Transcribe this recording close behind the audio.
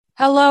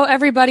Hello,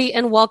 everybody,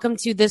 and welcome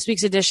to this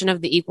week's edition of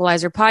the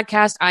Equalizer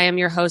podcast. I am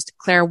your host,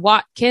 Claire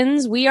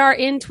Watkins. We are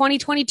in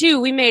 2022.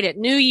 We made it.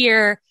 New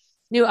year,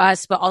 new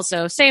us, but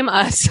also same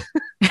us.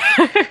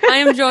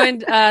 I am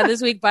joined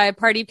this week by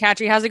Pardeep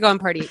Khatri. How's it going,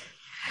 Pardeep?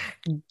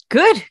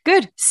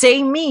 Good.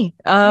 Same me.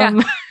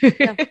 Yeah.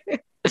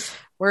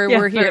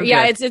 We're here.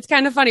 Yeah, it's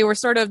kind of funny. We're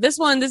sort of this is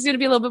going to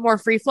be a little bit more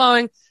free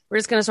flowing. We're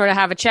just going to sort of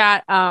have a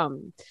chat.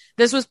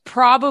 This was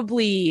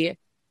probably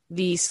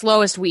the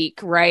slowest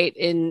week, right,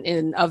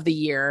 in of the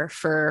year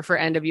for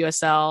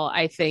NWSL.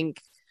 I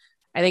think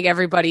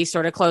everybody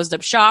sort of closed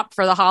up shop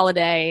for the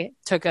holiday,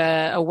 took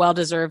a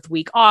well-deserved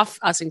week off,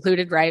 us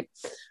included, right?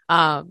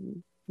 Not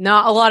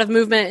a lot of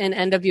movement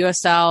in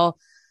NWSL.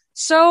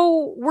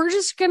 So we're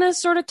just going to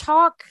sort of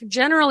talk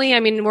generally. I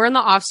mean, we're in the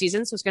off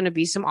season, so it's going to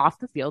be some off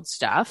the field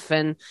stuff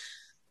and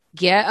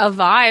get a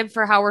vibe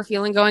for how we're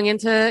feeling going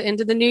into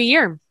the new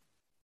year.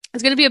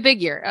 It's going to be a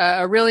big year,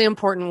 a really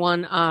important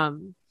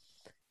one.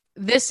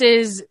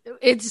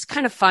 It's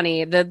kind of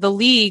funny. The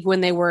league,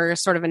 when they were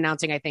sort of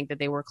announcing, I think that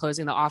they were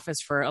closing the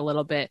office for a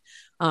little bit.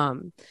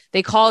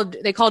 They called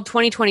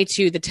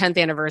 2022 the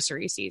 10th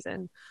anniversary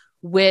season,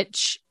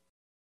 which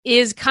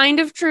is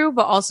kind of true,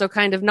 but also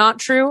kind of not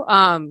true.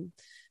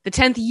 The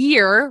 10th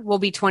year will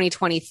be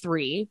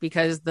 2023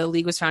 because the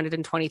league was founded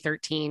in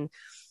 2013.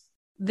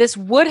 This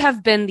would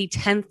have been the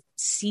 10th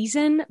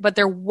season, but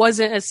there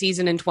wasn't a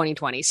season in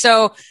 2020.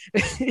 So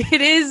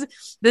it is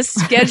the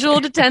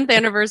scheduled 10th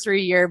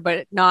anniversary year,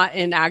 but not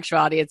in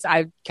actuality.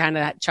 I kind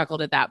of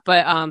chuckled at that.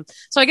 But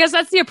so I guess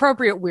that's the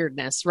appropriate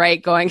weirdness,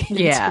 right?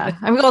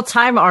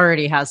 Time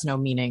already has no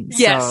meaning.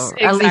 Yes, so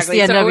exactly. At least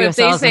the so if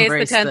they say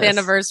it's the 10th this.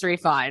 anniversary,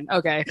 fine.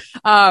 Okay.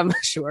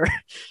 Sure.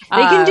 They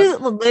can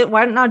do,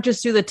 why not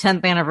just do the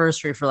 10th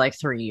anniversary for like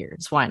 3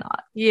 years? Why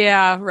not?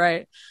 Yeah,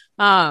 right.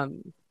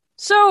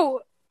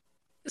 So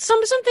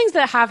some things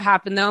that have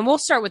happened though, and we'll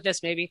start with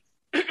this maybe,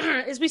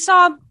 is we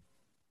saw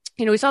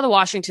the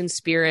Washington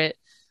Spirit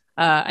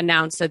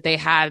announce that they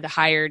had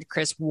hired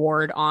Chris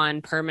Ward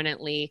on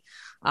permanently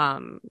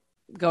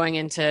going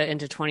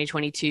into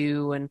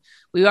 2022, and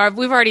we've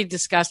already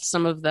discussed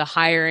some of the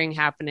hiring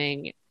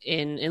happening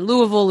in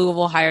Louisville.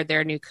 Louisville hired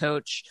their new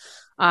coach.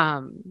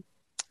 A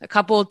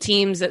couple of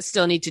teams that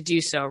still need to do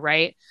so,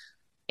 right?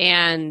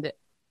 And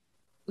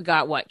we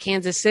got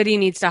Kansas City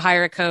needs to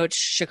hire a coach.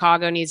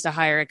 Chicago needs to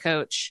hire a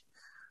coach.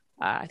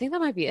 I think that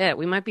might be it.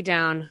 We might be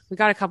down. We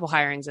got a couple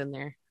hirings in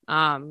there.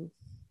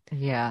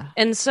 Yeah.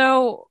 And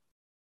so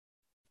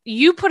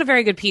you put a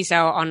very good piece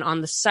out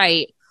on the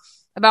site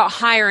about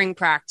hiring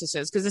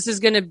practices, because this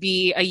is going to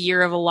be a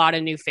year of a lot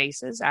of new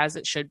faces, as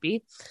it should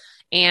be.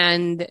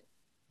 And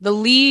the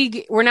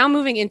league, we're now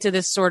moving into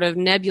this sort of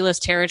nebulous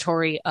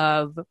territory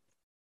of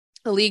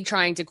the league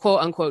trying to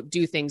quote unquote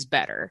do things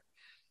better.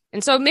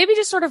 And so maybe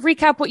just sort of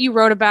recap what you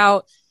wrote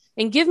about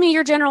and give me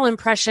your general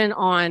impression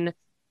on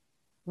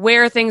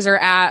where things are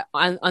at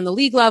on the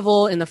league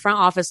level, in the front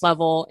office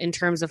level, in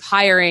terms of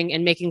hiring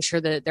and making sure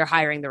that they're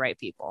hiring the right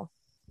people.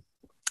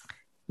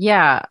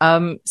 Yeah.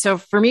 So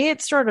for me,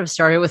 it sort of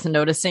started with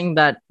noticing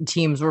that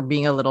teams were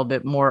being a little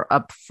bit more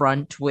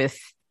upfront with,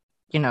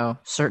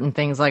 certain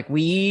things, like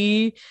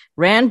we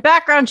ran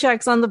background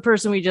checks on the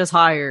person we just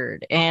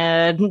hired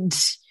and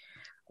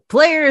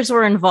players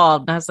were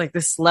involved. And I was like,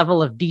 this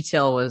level of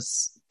detail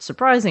was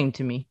surprising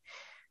to me.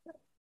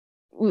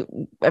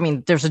 I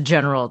mean, there's a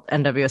general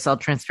NWSL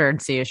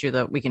transparency issue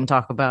that we can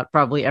talk about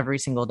probably every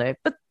single day,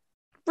 but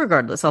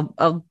regardless,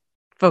 I'll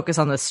focus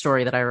on this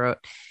story that I wrote.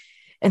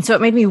 And so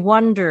it made me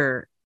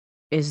wonder,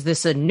 is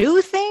this a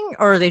new thing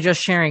or are they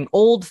just sharing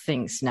old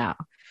things now?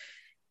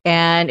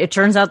 And it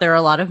turns out there are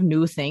a lot of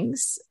new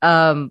things.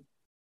 The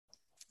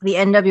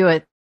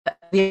NWSL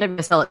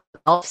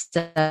itself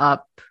set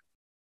up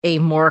a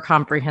more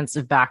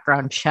comprehensive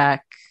background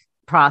check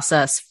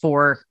process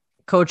for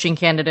coaching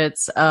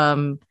candidates,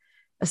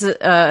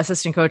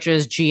 assistant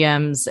coaches,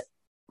 GMs,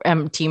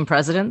 team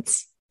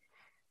presidents.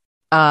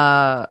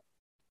 They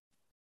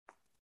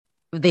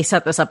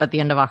set this up at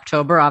the end of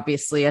October.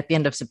 Obviously, at the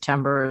end of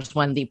September is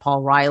when the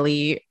Paul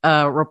Riley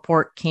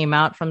report came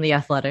out from The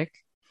Athletic.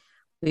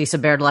 Lisa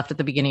Baird left at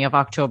the beginning of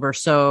October.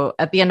 So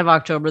at the end of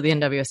October, the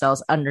NWSL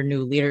is under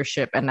new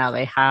leadership, and now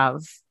they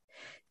have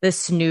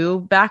this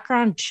new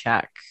background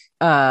check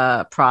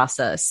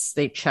process.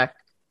 They check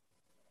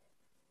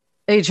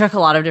a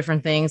lot of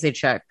different things. They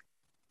check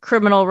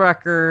criminal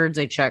records.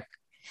 They check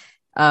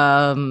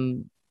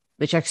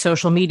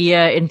social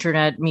media,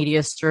 internet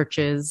media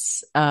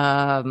searches.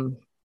 They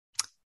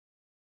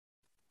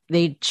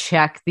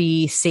check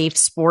the Safe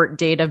Sport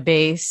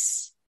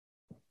database.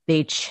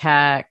 They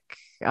check,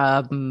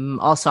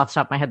 also off the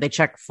top of my head, they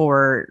check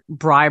for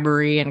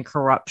bribery and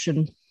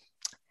corruption.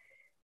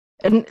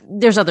 And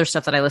there's other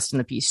stuff that I list in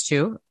the piece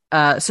too.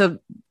 So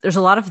there's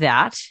a lot of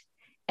that.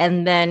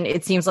 And then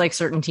it seems like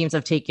certain teams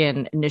have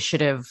taken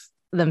initiative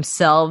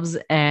themselves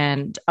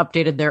and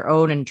updated their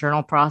own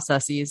internal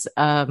processes.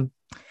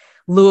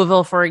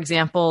 Louisville, for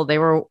example, they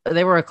were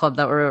a club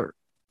that were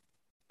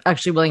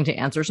actually willing to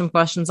answer some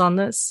questions on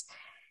this.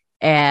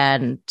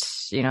 And,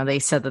 they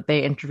said that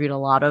they interviewed a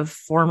lot of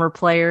former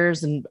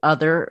players and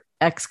other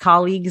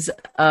ex-colleagues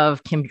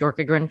of Kim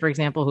Bjorkegren, for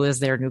example, who is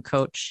their new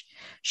coach.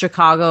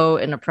 Chicago,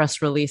 in a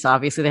press release,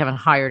 obviously they haven't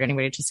hired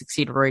anybody to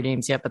succeed Roy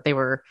Dames yet, but they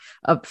were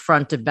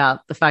upfront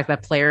about the fact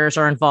that players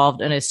are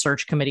involved in a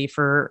search committee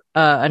for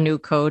a new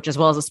coach, as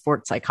well as a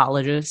sports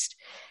psychologist.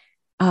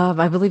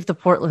 I believe the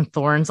Portland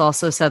Thorns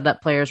also said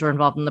that players were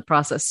involved in the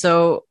process.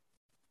 So,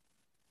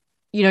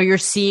 you're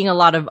seeing a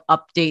lot of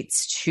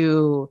updates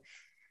to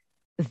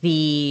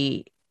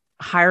the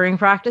hiring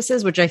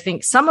practices, which I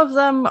think some of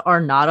them are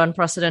not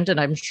unprecedented.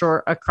 I'm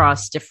sure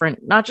across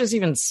different, not just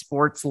even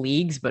sports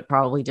leagues, but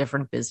probably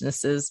different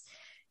businesses,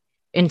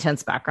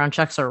 intense background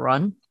checks are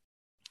run.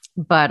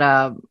 But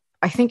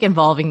I think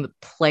involving the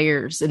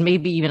players and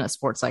maybe even a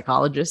sports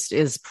psychologist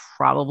is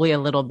probably a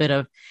little bit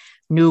of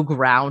new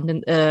ground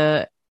in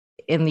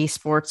the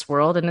sports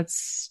world. And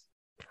it's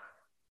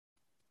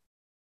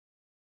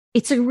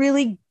a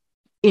really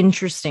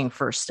interesting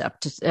first step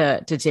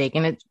to take.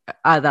 And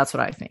that's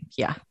what I think.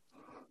 Yeah.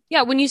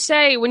 Yeah, when you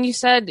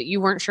said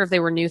you weren't sure if they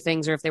were new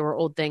things or if they were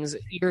old things,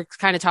 you're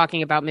kind of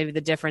talking about maybe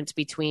the difference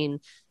between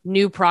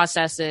new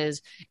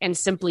processes and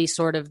simply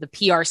sort of the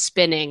PR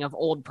spinning of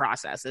old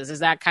processes. Is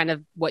that kind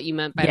of what you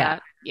meant by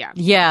that? Yeah.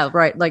 Yeah,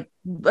 right. Like,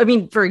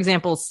 for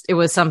example, it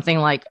was something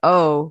like,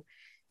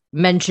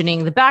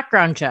 mentioning the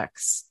background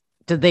checks.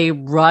 Did they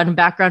run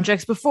background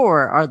checks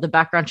before? Are the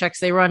background checks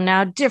they run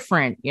now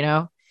different?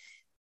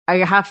 I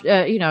have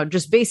to,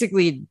 just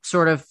basically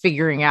sort of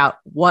figuring out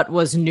what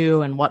was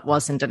new and what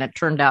wasn't. And it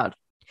turned out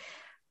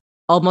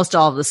almost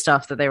all of the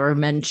stuff that they were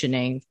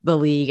mentioning, the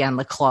league and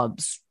the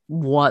clubs,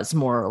 was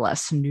more or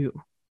less new.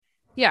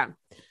 Yeah.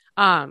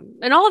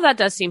 And all of that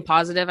does seem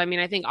positive. I mean,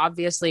 I think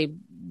obviously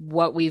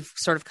what we've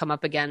sort of come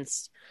up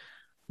against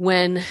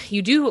when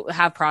you do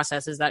have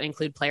processes that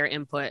include player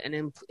input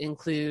and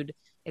include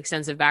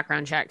extensive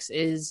background checks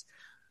is,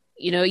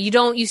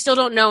 you still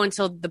don't know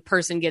until the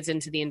person gets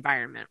into the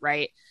environment.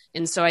 Right.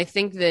 And so I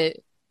think that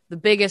the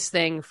biggest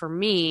thing for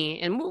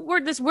me, and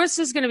this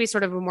is going to be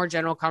sort of a more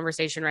general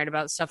conversation, right,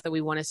 about stuff that we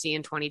want to see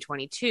in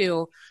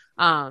 2022.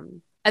 I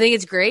think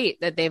it's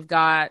great that they've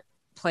got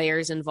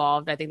players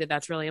involved. I think that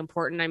that's really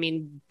important. I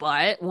mean,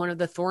 but one of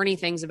the thorny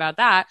things about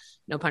that,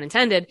 no pun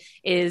intended,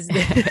 is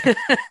that,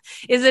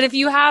 is that if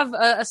you have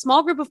a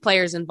small group of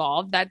players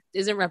involved, that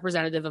isn't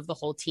representative of the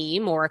whole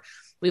team. Or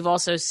we've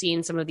also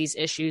seen some of these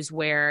issues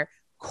where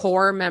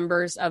core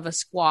members of a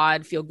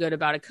squad feel good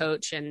about a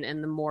coach and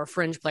the more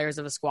fringe players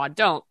of a squad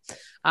don't.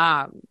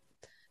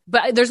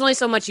 But there's only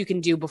so much you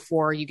can do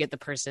before you get the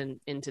person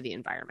into the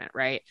environment,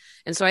 right?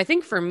 And so I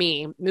think for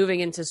me, moving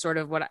into sort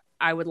of what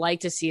I would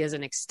like to see as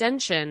an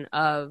extension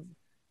of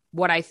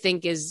what I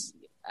think is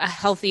a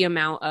healthy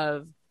amount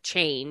of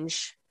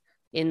change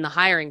in the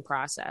hiring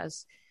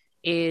process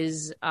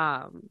is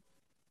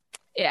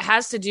it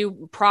has to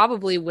do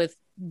probably with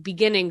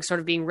beginning sort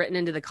of being written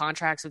into the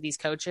contracts of these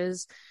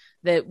coaches,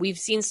 that we've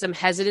seen some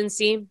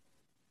hesitancy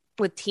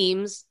with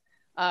teams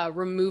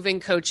removing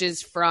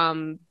coaches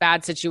from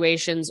bad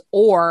situations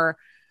or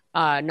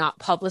not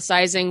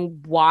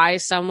publicizing why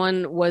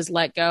someone was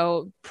let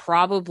go,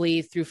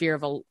 probably through fear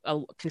of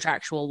a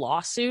contractual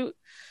lawsuit.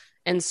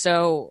 And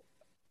so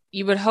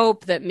you would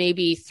hope that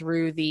maybe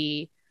through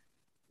the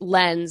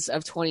lens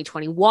of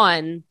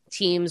 2021,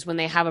 teams, when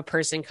they have a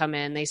person come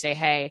in, they say,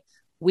 hey,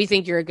 we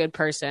think you're a good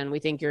person. We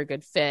think you're a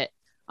good fit.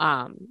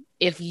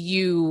 If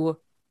you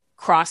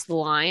cross the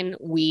line,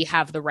 we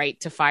have the right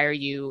to fire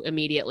you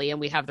immediately,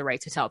 and we have the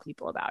right to tell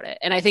people about it.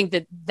 And I think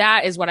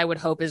that is what I would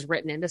hope is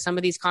written into some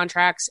of these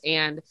contracts,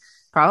 and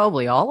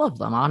probably all of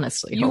them,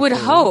 honestly. You would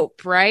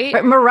hope, right?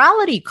 But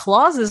morality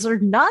clauses are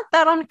not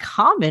that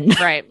uncommon.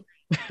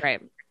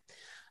 Right.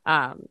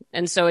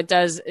 And so it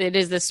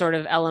is this sort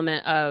of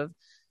element of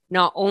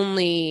not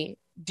only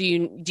do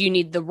you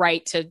need the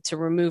right to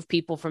remove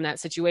people from that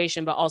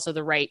situation, but also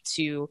the right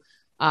to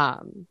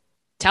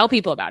tell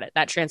people about it,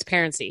 that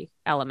transparency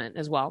element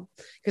as well.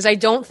 Because I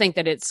don't think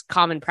that it's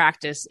common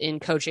practice in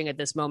coaching at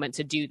this moment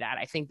to do that.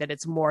 I think that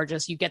it's more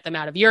just you get them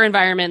out of your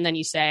environment and then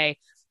you say,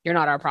 you're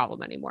not our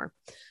problem anymore.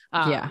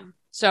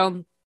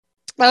 So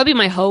that would be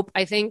my hope,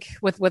 I think,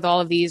 with all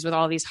of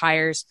these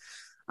hires.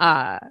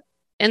 And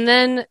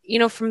then,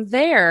 from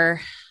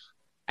there,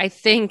 I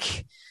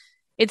think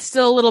it's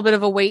still a little bit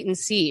of a wait and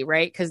see,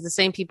 right? Because the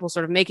same people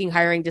sort of making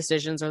hiring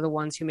decisions are the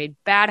ones who made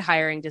bad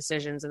hiring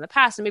decisions in the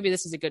past. And maybe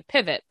this is a good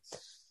pivot.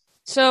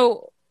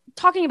 So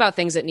talking about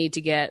things that need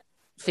to get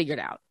figured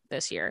out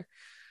this year,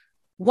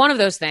 one of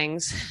those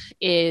things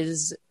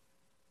is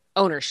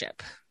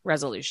ownership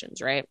resolutions,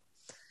 right?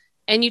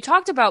 And you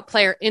talked about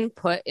player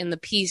input in the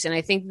piece. And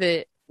I think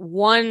that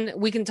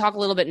we can talk a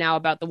little bit now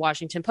about the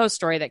Washington Post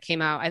story that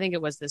came out, I think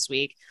it was this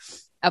week,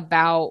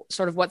 about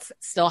sort of what's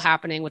still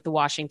happening with the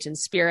Washington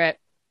Spirit,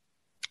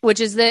 which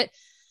is that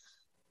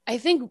I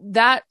think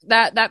that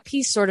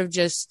piece sort of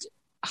just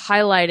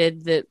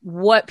highlighted that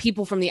what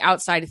people from the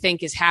outside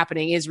think is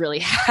happening is really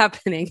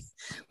happening,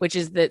 which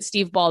is that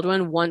Steve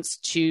Baldwin wants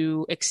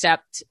to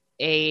accept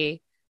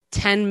a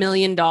 $10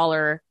 million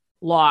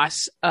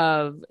loss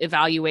of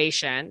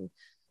evaluation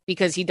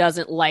because he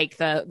doesn't like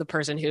the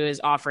person who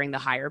is offering the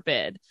higher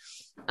bid.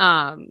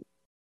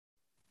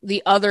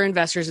 The other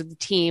investors of the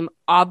team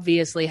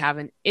obviously have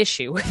an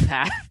issue with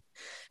that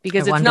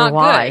because it's not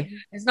good.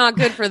 It's not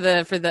good for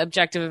the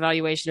objective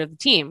evaluation of the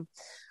team.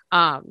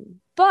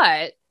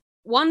 But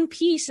one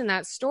piece in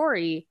that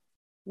story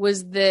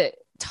was that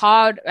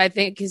Todd, I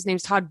think his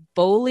name's Todd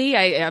Boehly.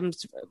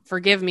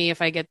 Forgive me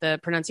if I get the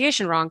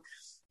pronunciation wrong.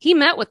 He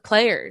met with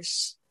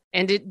players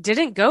and it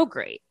didn't go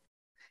great.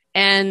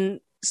 And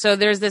so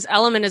there's this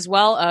element as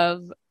well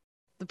of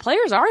the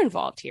players are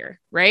involved here,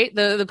 right?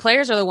 The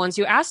players are the ones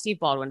who asked Steve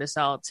Baldwin to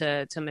sell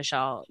to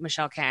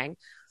Michelle Kang.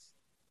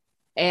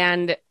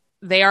 And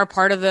they are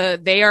part of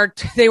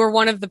they were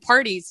one of the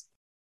parties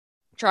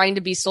trying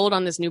to be sold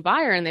on this new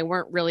buyer, and they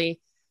weren't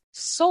really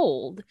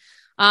sold.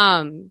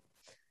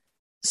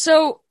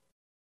 So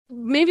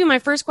maybe my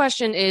first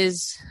question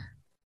is,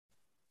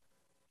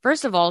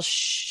 first of all,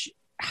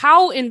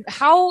 how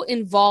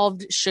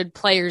involved should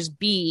players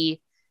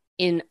be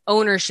in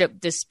ownership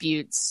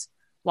disputes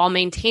while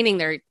maintaining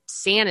their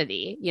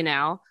sanity,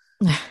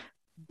 But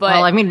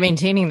well, I mean,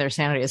 maintaining their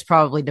sanity is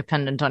probably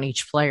dependent on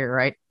each player,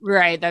 right?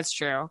 Right, that's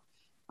true.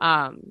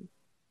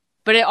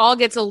 But it all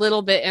gets a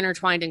little bit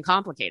intertwined and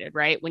complicated,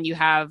 right? When you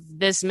have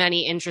this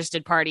many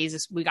interested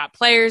parties, we got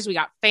players, we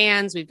got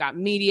fans, we've got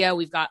media,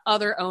 we've got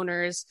other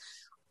owners,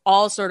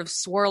 all sort of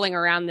swirling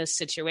around this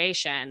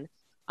situation.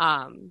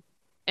 And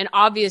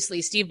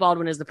obviously Steve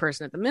Baldwin is the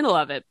person at the middle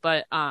of it,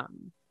 but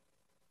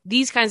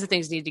these kinds of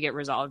things need to get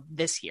resolved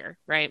this year,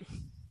 right?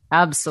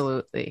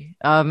 Absolutely.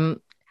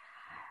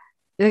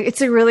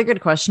 It's a really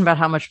good question about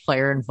how much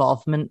player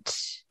involvement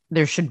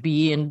there should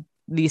be in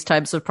these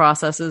types of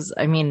processes.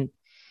 I mean,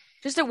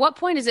 just at what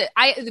point is it?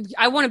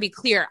 I want to be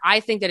clear. I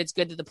think that it's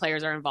good that the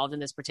players are involved in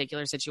this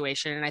particular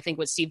situation. And I think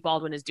what Steve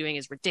Baldwin is doing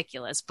is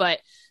ridiculous. But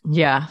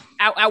yeah,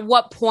 at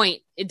what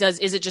point is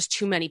it just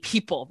too many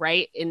people,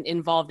 right?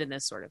 Involved in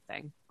this sort of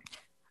thing?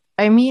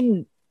 I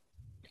mean,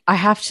 I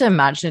have to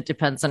imagine it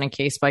depends on a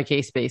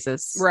case-by-case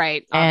basis.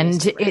 Right.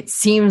 And right. It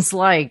seems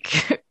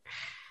like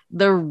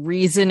the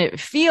reason it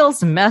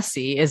feels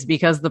messy is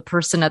because the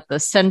person at the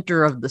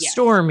center of the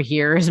storm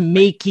here is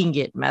making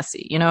it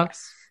messy.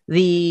 Yes.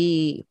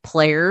 The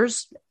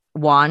players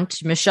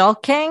want Michelle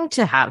Kang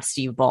to have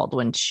Steve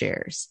Baldwin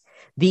shares.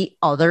 The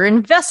other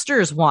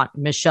investors want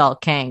Michelle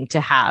Kang to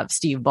have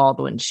Steve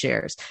Baldwin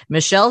shares.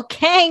 Michelle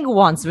Kang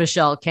wants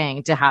Michelle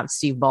Kang to have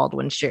Steve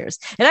Baldwin shares.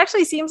 It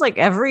actually seems like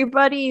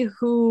everybody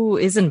who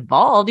is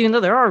involved, even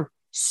though there are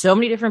so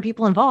many different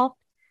people involved,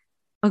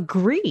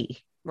 agree.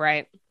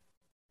 Right.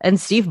 And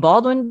Steve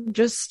Baldwin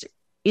just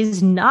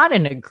is not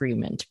in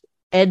agreement.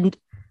 And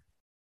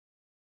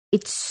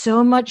it's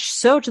so much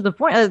so to the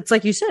point, it's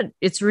like you said,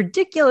 it's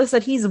ridiculous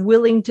that he's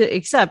willing to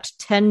accept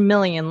 $10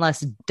 million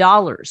less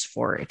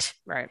for it.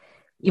 Right.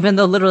 Even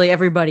though literally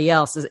everybody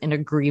else is in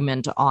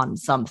agreement on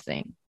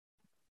something.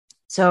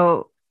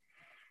 So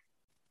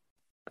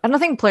I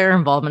don't think player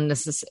involvement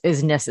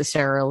is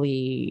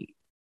necessarily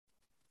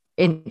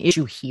an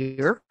issue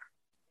here.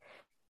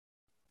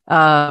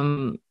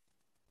 Power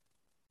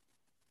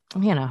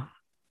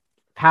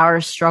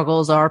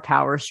struggles are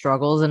power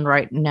struggles. And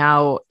right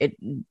now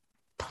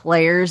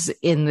players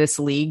in this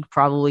league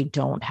probably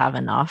don't have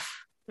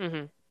enough. Mm-hmm.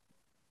 And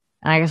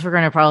I guess we're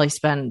going to probably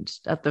spend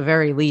at the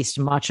very least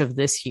much of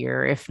this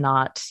year, if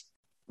not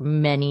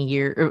many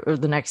years or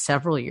the next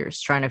several years,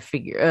 trying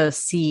to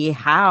see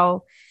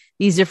how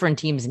these different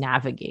teams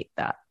navigate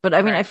that. But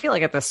I mean, I feel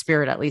like at the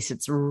Spirit, at least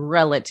it's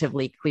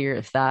relatively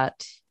clear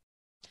that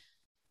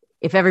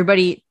if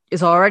everybody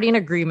is already in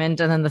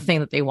agreement and then the thing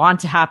that they want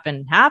to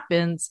happen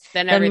happens,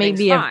 then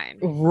maybe fine.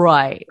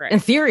 Right. In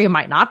theory, it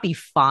might not be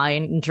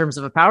fine in terms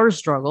of a power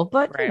struggle,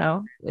 but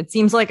it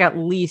seems like at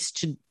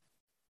least to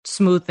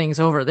smooth things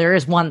over, there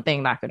is one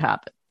thing that could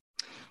happen.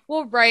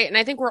 Well, right. And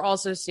I think we're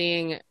also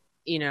seeing,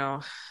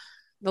 the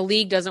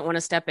league doesn't want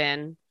to step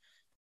in.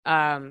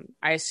 I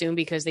assume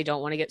because they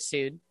don't want to get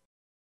sued.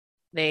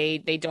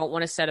 They don't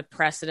want to set a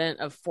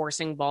precedent of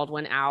forcing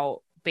Baldwin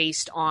out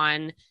based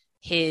on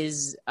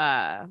his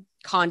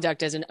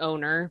conduct as an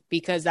owner,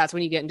 because that's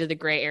when you get into the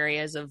gray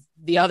areas of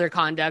the other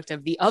conduct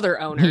of the other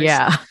owners.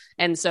 Yeah.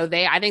 And so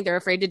I think they're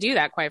afraid to do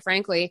that, quite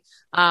frankly.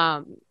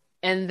 But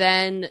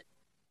the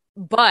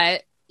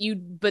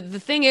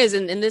thing is,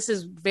 and this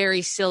is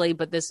very silly,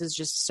 but this is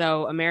just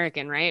so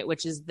American, right?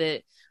 Which is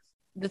that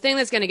the thing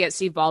that's going to get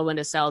Steve Baldwin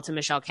to sell to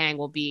Michelle Kang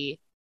will be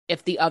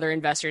if the other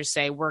investors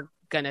say, we're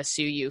going to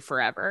sue you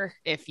forever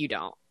if you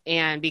don't.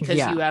 And because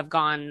you have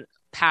gone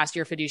past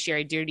your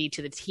fiduciary duty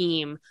to the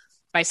team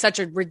by such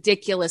a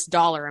ridiculous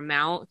dollar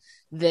amount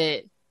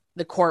that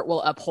the court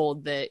will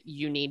uphold that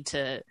you need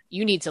to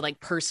like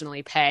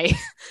personally pay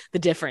the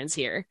difference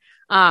here.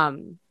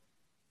 I'm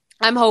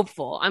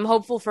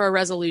hopeful for a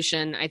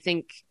resolution. I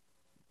think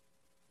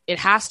it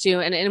has to.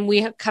 And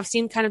we have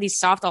seen kind of these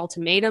soft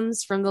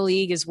ultimatums from the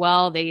league as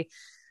well. They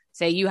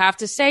say you have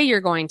to say you're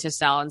going to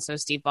sell. And so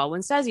Steve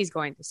Baldwin says he's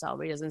going to sell,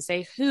 but he doesn't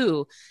say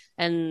who.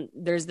 And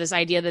there's this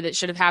idea that it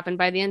should have happened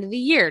by the end of the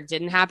year. It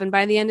didn't happen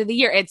by the end of the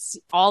year. It's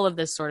all of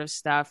this sort of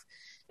stuff.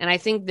 And I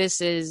think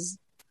this is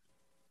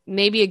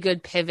maybe a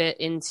good pivot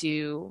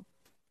into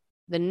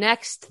the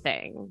next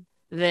thing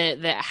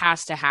that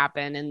has to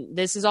happen. And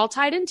this is all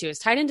tied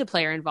into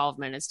player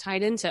involvement. It's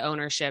tied into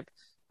ownership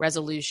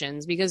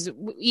resolutions, because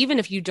even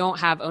if you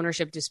don't have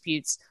ownership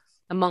disputes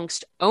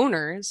amongst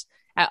owners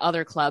at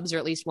other clubs, or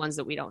at least ones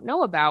that we don't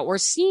know about, we're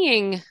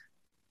seeing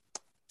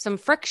some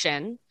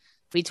friction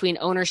between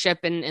ownership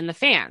and the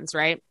fans,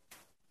 right?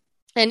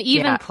 And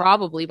even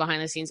probably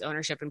behind the scenes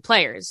ownership and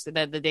players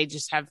that they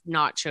just have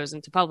not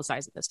chosen to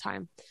publicize at this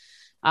time.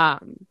 All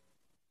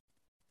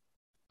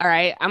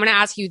right, I'm going to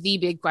ask you the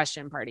big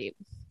question, Pardeep.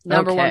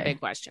 Number one big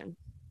question.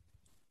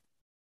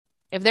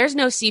 If there's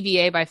no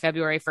CBA by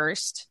February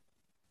 1st,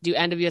 do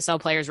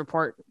NWSL players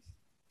report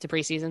to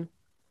preseason?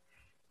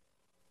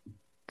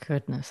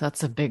 Goodness,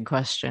 that's a big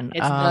question.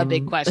 It's the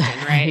big question,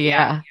 right?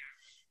 Yeah.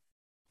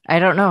 I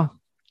don't know.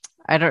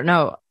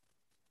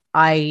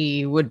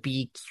 I would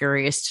be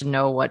curious to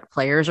know what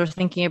players are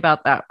thinking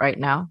about that right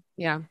now.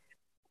 Yeah.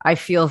 I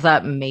feel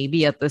that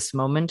maybe at this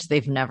moment,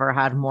 they've never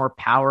had more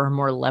power,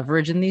 more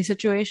leverage in these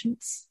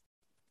situations.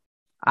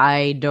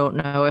 I don't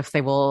know if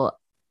they will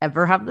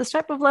ever have this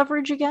type of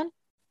leverage again.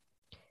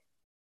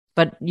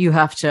 But you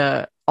have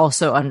to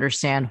also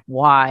understand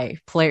why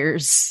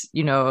players,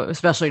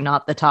 especially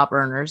not the top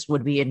earners,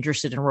 would be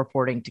interested in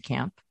reporting to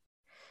camp.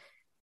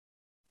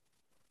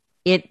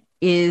 It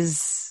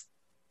is,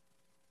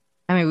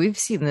 we've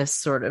seen this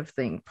sort of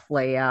thing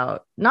play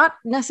out, not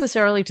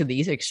necessarily to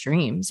these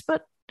extremes,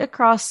 but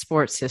across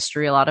sports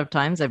history a lot of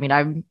times.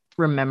 I'm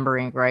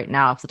remembering right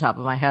now off the top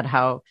of my head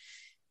how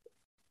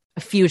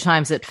a few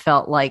times it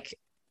felt like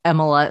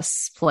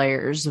MLS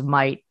players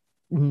might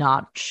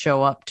not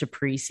show up to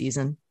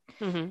preseason.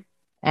 Mm-hmm.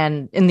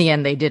 And in the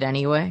end, they did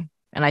anyway.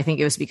 And I think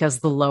it was because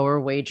the lower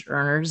wage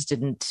earners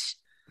didn't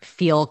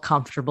feel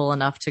comfortable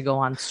enough to go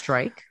on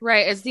strike.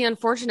 Right. It's the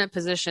unfortunate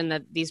position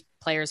that these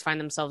players find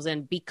themselves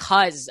in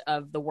because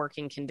of the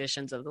working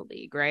conditions of the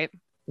league, right?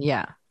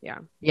 Yeah.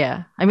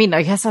 Yeah. I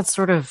guess that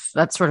sort of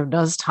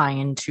does tie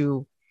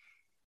into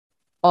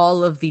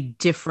all of the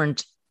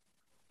different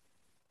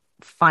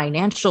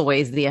financial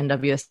ways the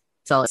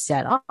NWSL is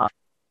set up,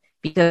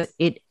 because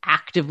it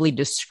actively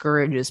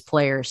discourages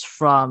players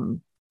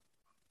from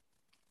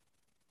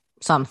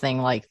something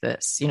like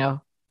this,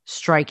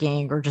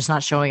 striking or just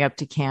not showing up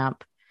to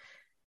camp.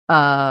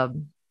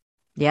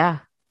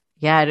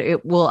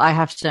 It will, I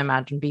have to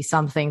imagine, be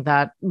something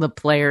that the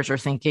players are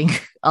thinking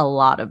a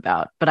lot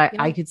about, but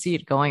I could see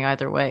it going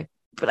either way.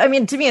 But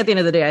to me, at the end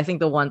of the day, I think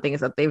the one thing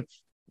is that they've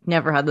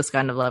never had this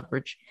kind of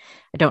leverage.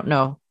 I don't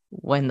know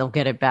when they'll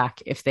get it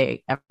back, if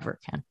they ever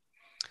can.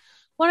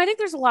 Well, I think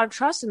there's a lot of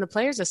trust in the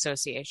Players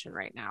Association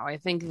right now. I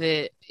think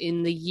that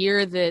in the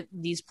year that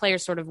these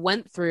players sort of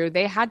went through,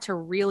 they had to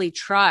really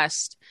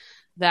trust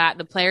that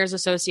the Players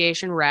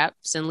Association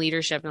reps and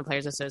leadership in the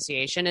Players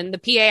Association, and the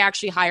PA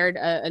actually hired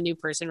a new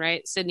person,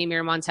 right? Sydney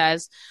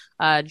Miramontes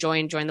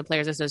joined the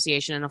Players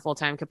Association in a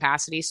full-time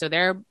capacity. So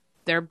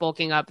they're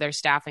bulking up their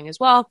staffing as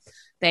well.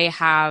 They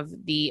have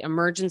the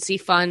emergency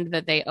fund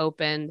that they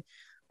opened,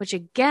 which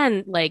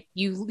again, like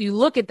you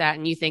look at that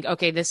and you think,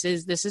 okay, this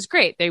is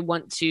great. They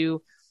want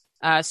to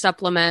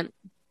supplement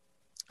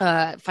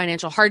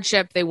financial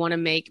hardship. They want to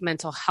make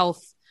mental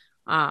health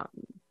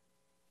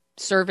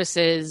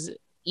services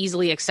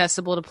easily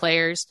accessible to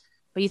players.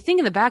 But you think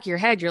in the back of your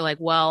head, you're like,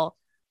 well,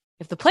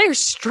 if the players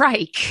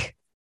strike,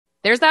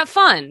 there's that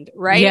fund,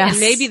 right? Yes.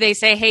 And maybe they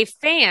say, hey,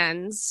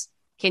 fans,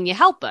 can you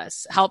help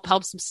us? Help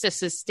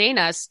sustain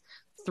us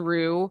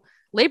through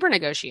labor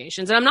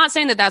negotiations. And I'm not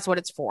saying that that's what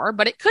it's for,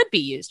 but it could be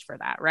used for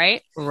that,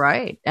 right?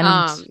 Right.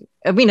 And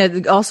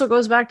it also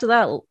goes back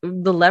to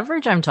the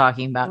leverage I'm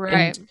talking about.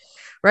 Right. And,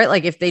 right.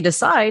 Like if they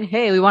decide,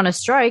 hey, we want to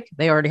strike,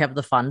 they already have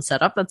the fund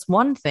set up. That's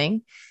one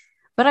thing.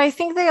 But I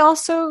think they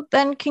also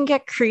then can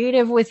get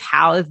creative with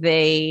how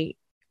they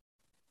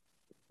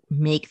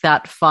make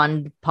that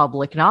fund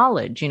public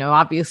knowledge.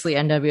 Obviously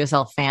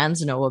NWSL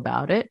fans know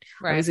about it.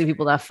 Right. Obviously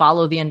people that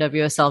follow the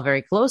NWSL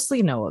very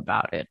closely know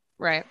about it.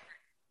 Right.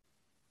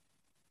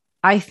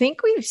 I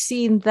think we've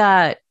seen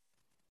that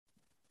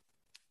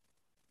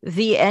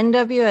the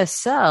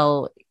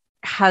NWSL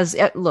has,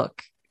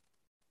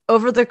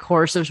 over the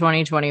course of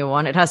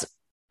 2021, it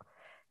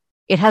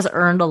has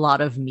earned a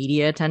lot of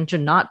media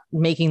attention, not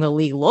making the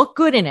league look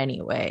good in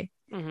any way.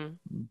 Mm-hmm.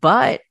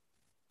 But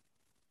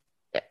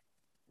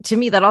to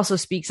me, that also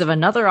speaks of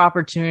another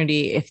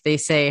opportunity if they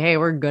say, hey,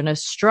 we're going to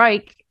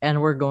strike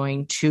and we're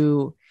going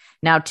to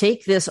now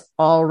take this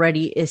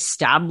already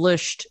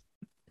established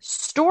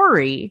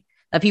story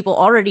that people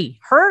already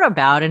heard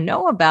about and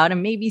know about,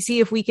 and maybe see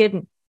if we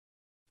can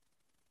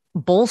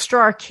bolster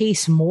our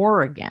case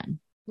more again.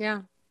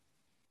 Yeah.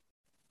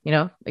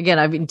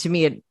 Again, to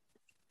me,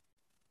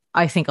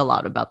 I think a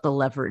lot about the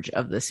leverage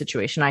of the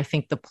situation. I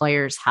think the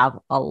players have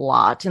a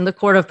lot in the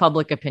court of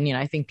public opinion.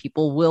 I think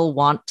people will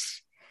want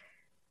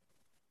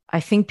I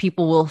think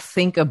people will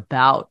think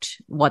about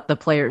what the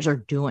players are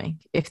doing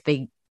if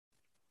they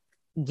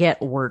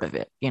get word of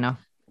it, you know?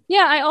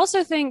 Yeah, I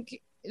also think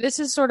this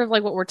is sort of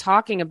like what we're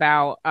talking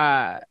about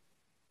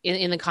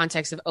in the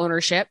context of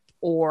ownership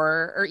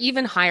or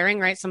even hiring,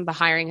 right? Some of the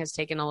hiring has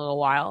taken a little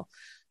while.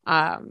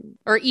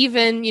 Or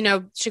even, you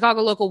know,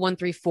 Chicago Local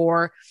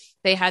 134,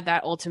 they had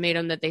that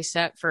ultimatum that they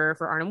set for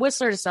Arnim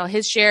Whistler to sell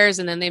his shares.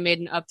 And then they made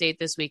an update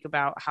this week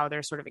about how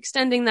they're sort of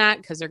extending that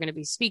because they're going to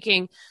be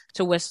speaking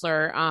to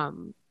Whistler.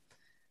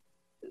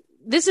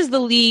 This is the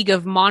league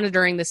of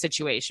monitoring the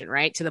situation,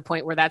 right? To the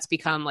point where that's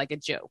become like a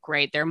joke,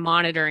 right? They're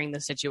monitoring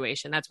the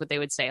situation. That's what they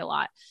would say a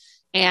lot.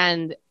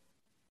 And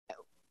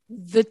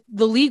the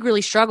league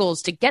really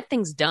struggles to get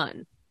things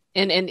done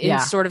in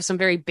sort of some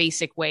very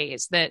basic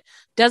ways that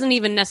doesn't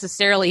even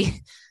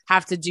necessarily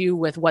have to do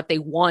with what they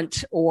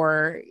want,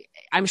 or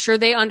I'm sure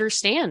they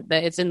understand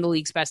that it's in the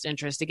league's best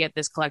interest to get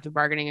this collective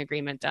bargaining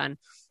agreement done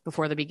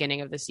before the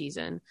beginning of the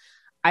season.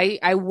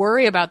 I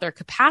worry about their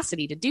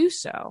capacity to do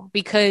so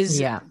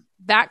because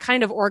that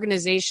kind of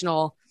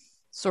organizational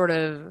sort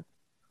of,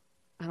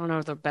 I don't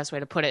know the best way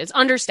to put it. It's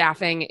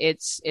understaffing.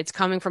 It's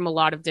coming from a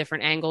lot of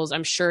different angles.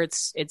 I'm sure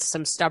it's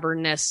some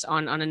stubbornness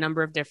on a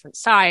number of different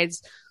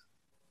sides.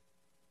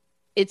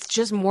 It's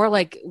just more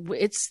like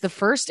it's the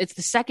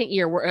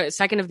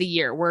second of the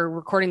year. We're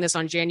recording this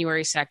on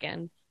January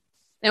 2nd.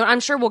 And I'm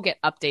sure we'll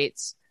get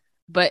updates,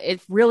 but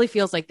it really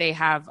feels like they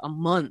have a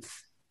month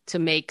to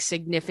make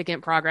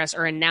significant progress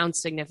or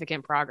announce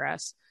significant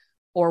progress,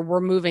 or we're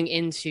moving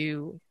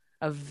into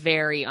a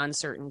very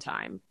uncertain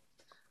time.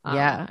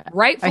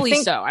 Rightfully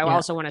so. I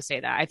also want to say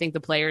that I think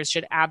the players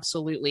should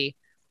absolutely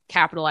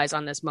capitalize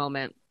on this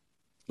moment.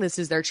 This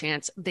is their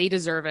chance. They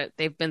deserve it.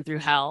 They've been through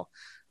hell.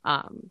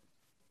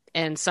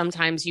 And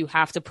sometimes you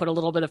have to put a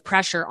little bit of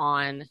pressure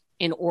on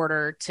in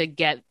order to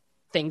get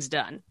things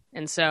done.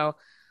 And so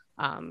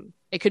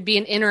it could be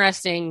an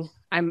interesting,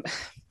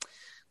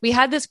 we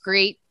had this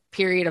great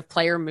period of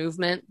player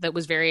movement that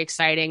was very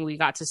exciting. We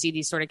got to see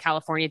these sort of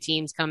California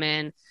teams come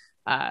in,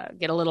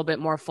 get a little bit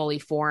more fully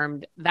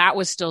formed. That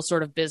was still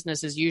sort of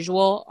business as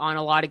usual on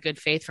a lot of good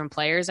faith from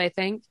players, I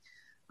think.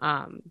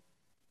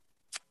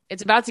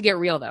 It's about to get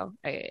real though.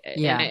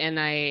 And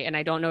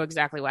I don't know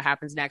exactly what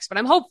happens next, but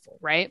I'm hopeful,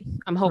 right?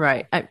 I'm hopeful.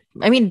 Right.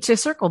 I mean, to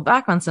circle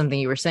back on something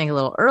you were saying a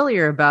little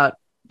earlier about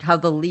how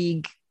the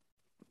league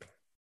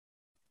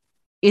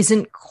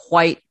isn't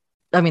quite,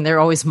 I mean, they're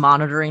always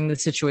monitoring the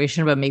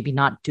situation, but maybe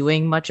not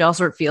doing much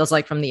else, or it feels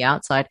like from the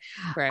outside.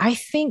 Right. I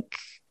think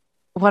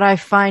what I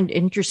find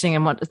interesting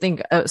and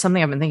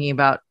something I've been thinking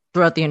about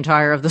throughout the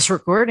entire of this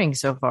recording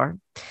so far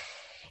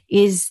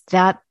is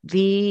that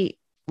the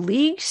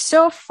league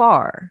so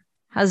far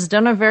has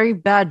done a very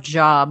bad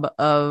job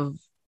of,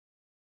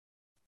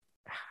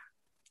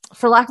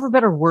 for lack of a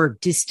better word,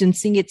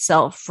 distancing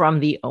itself from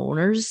the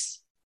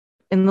owners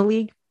in the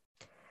league.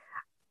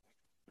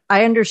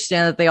 I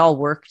understand that they all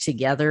work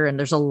together and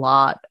there's a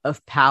lot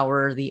of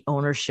power the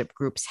ownership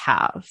groups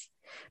have.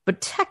 But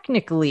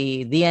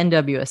technically, the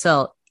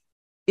NWSL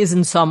is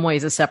in some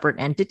ways a separate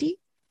entity.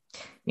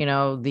 You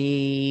know,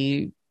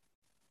 the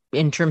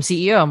interim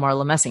CEO,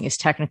 Marla Messing, is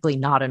technically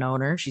not an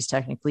owner. She's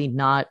technically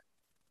not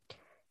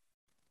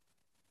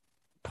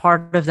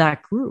part of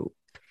that group.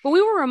 But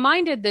we were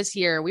reminded this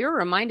year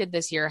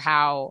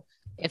how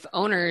if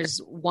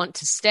owners want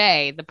to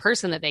stay, the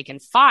person that they can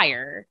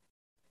fire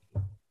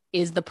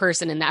is the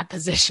person in that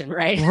position,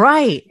 right?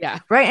 Right. Yeah.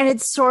 Right. And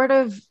it's sort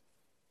of,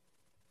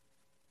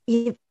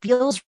 it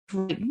feels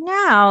right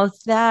now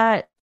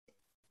that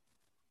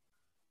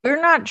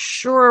we're not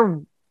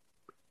sure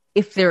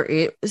if there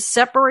is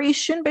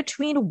separation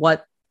between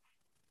what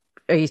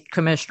a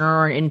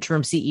commissioner or an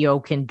interim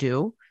CEO can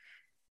do,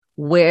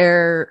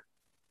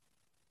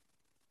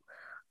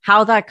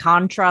 how that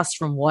contrasts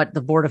from what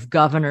the board of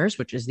governors,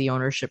 which is the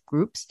ownership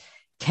groups,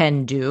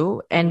 can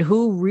do, and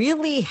who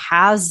really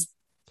has,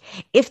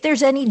 if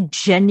there's any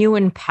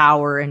genuine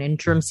power an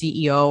interim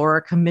CEO or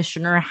a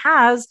commissioner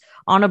has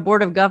on a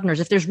board of governors,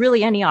 if there's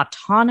really any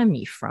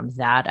autonomy from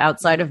that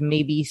outside of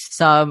maybe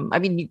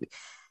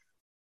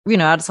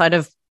outside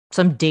of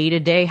some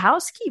day-to-day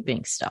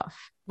housekeeping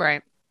stuff.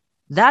 Right.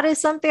 That is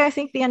something I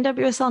think the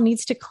NWSL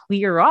needs to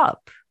clear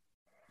up.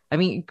 I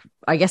mean,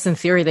 I guess in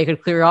theory they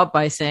could clear up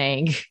by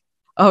saying,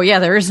 oh yeah,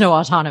 there is no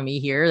autonomy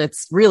here.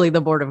 It's really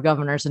the board of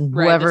governors and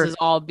whoever. Right, this is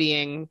all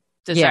being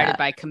decided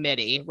by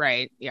committee,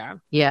 right? Yeah.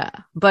 Yeah.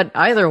 But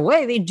either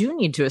way, they do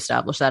need to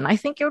establish that. And I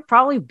think it would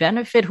probably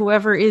benefit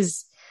whoever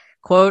is,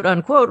 quote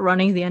unquote,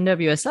 running the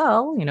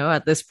NWSL. You know,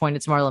 at this point,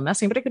 it's Marla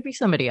Messing, but it could be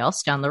somebody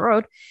else down the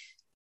road.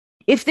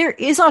 If there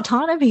is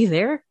autonomy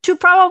there, to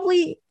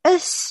probably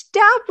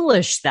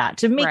establish that,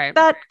 to make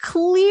that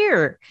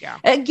clear. Yeah.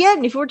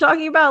 Again, if we're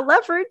talking about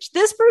leverage,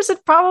 this person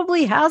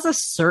probably has a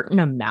certain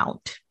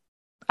amount.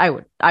 I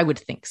would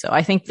think so.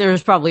 I think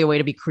there's probably a way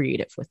to be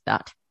creative with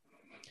that.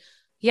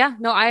 Yeah,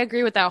 no, I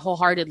agree with that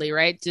wholeheartedly,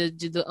 right? Do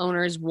the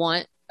owners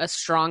want a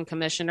strong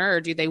commissioner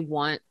or do they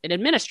want an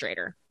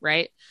administrator,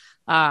 right?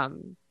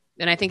 And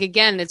I think,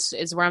 again,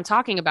 it's where I'm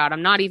talking about. I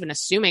am not even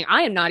assuming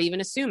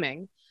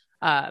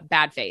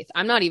bad faith.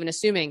 I'm not even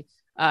assuming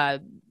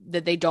that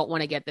they don't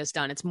want to get this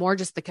done. It's more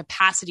just the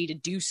capacity to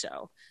do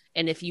so.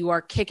 And if you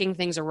are kicking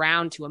things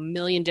around to a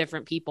million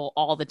different people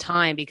all the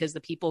time, because the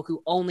people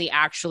who only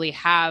actually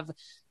have,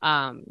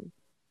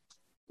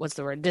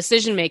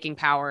 decision-making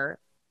power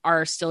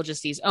are still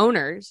just these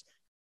owners,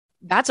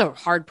 that's a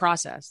hard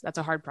process.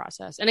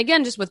 And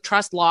again, just with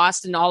trust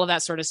lost and all of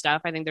that sort of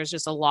stuff, I think there's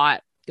just a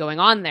lot going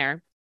on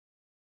there.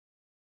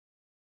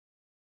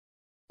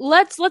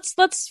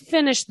 Let's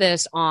finish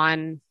this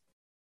on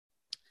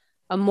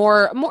a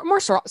more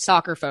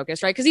soccer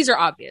focused, right? Because these are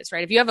obvious,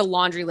 right? If you have a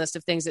laundry list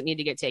of things that need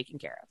to get taken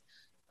care of,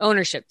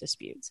 ownership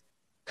disputes,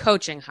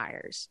 coaching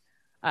hires,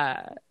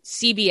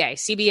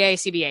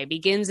 CBA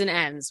begins and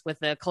ends with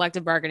the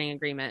collective bargaining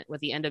agreement with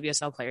the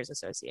NWSL Players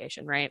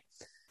Association, right?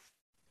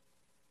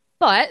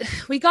 But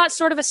we got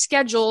sort of a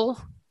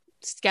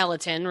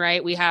skeleton,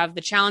 right? We have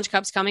the Challenge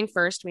Cups coming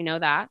first. We know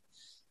that.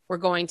 We're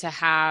going to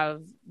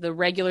have the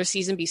regular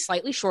season be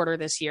slightly shorter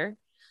this year,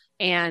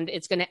 and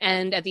it's going to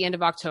end at the end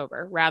of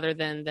October rather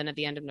than at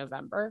the end of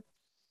November.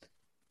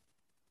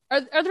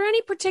 Are there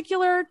any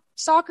particular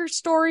soccer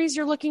stories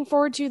you're looking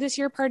forward to this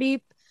year,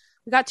 Pardeep?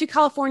 We got 2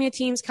 California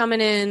teams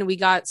coming in. We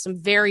got some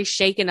very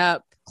shaken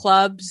up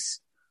clubs.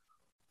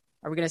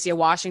 Are we going to see a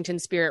Washington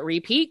Spirit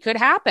repeat? Could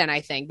happen. I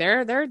think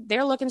they're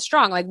looking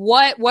strong. Like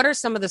what are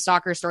some of the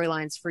soccer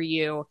storylines for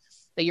you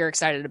that you're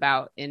excited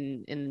about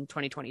in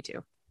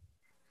 2022?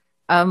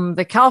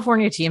 The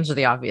California teams are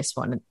the obvious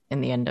one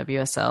in the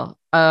NWSL.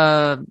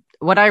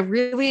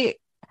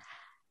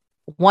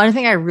 One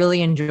thing I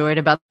really enjoyed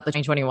about the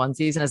 2021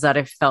 season is that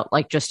it felt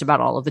like just about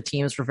all of the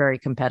teams were very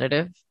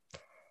competitive.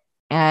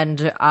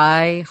 And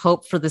I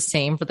hope for the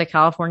same for the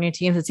California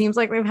teams. It seems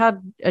like they've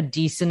had a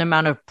decent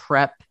amount of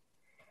prep.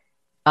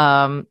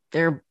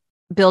 They're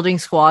building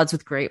squads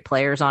with great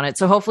players on it.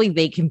 So hopefully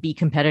they can be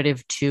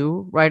competitive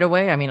too right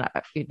away. I mean,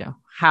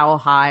 how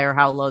high or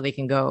how low they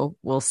can go,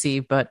 we'll see.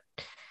 But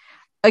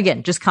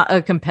again, just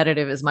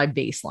competitive is my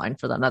baseline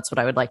for them. That's what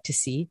I would like to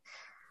see.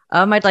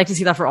 I'd like to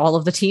see that for all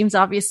of the teams,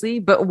 obviously.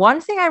 But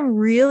one thing I'm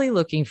really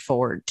looking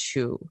forward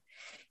to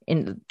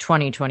in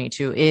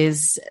 2022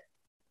 is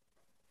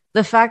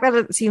the fact that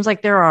it seems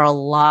like there are a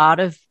lot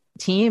of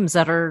teams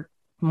that are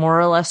more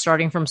or less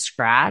starting from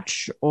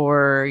scratch,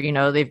 or,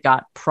 they've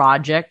got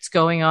projects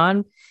going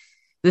on.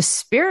 The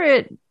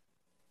Spirit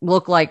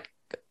look like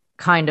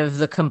kind of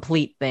the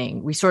complete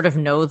thing. We sort of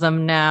know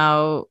them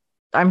now.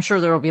 I'm sure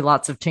there will be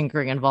lots of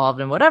tinkering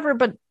involved and whatever,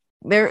 but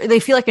they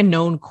feel like a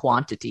known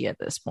quantity at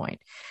this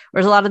point,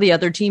 whereas a lot of the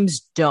other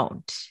teams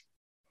don't.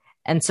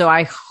 And so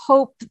I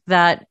hope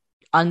that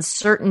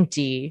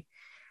uncertainty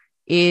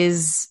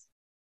is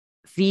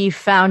the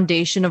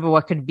foundation of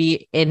what could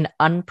be an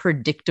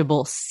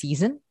unpredictable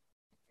season,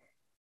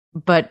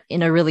 but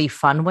in a really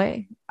fun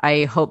way.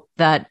 I hope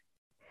that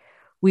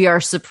we are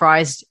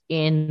surprised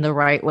in the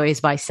right ways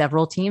by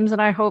several teams.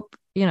 And I hope,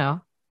 it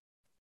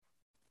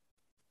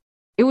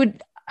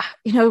would,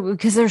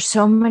 because there's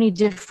so many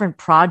different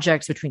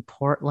projects between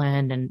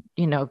Portland and,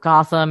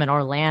 Gotham and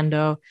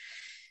Orlando.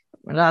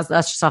 That's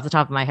just off the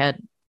top of my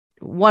head.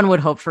 One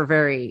would hope for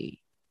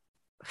very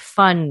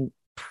fun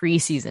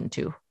preseason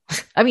too.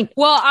 I mean,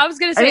 well, I was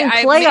going to say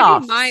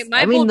playoffs.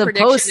 My bold the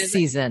prediction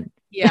postseason.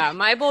 Yeah,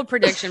 my bold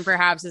prediction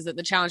perhaps is that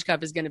the Challenge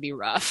Cup is going to be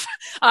rough.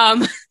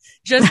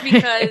 Just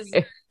because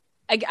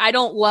I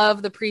don't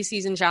love the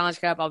preseason Challenge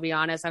Cup. I'll be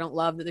honest. I don't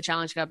love that the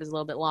Challenge Cup is a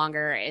little bit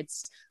longer.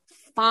 It's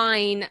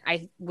fine.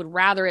 I would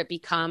rather it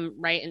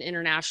become an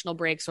international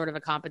break sort of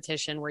a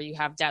competition where you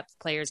have depth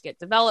players get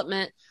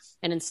development,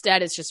 and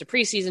instead it's just a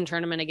preseason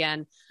tournament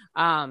again.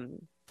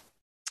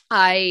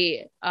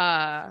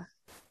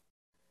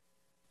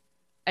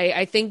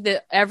 I think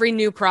that every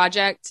new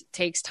project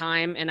takes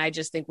time, and I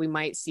just think we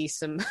might see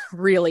some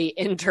really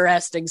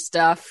interesting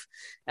stuff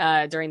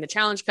during the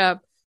Challenge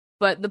Cup.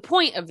 But the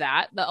point of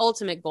that, the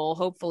ultimate goal,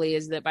 hopefully,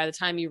 is that by the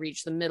time you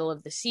reach the middle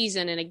of the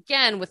season, and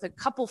again, with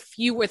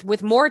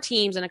with more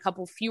teams and a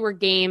couple fewer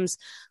games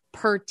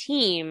per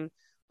team,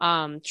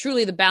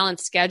 truly the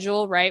balanced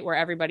schedule, right, where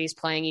everybody's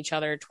playing each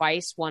other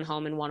twice, one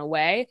home and one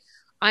away.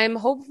 I'm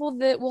hopeful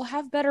that we'll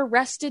have better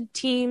rested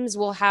teams.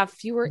 We'll have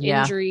fewer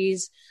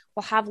injuries.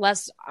 We'll have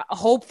less,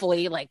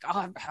 hopefully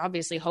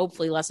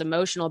less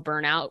emotional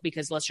burnout,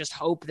 because let's just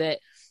hope that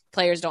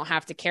players don't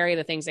have to carry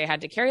the things they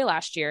had to carry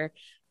last year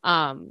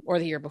or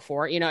the year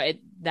before.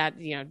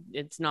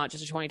 It's not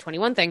just a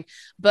 2021 thing.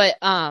 But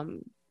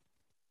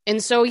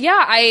and so,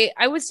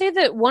 I would say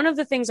that one of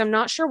the things I'm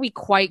not sure we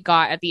quite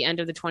got at the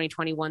end of the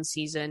 2021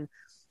 season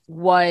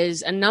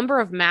was a number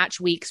of match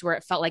weeks where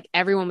it felt like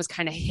everyone was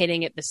kind of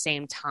hitting at the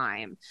same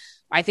time.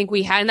 I think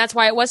we had, and that's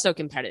why it was so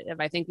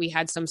competitive. I think we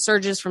had some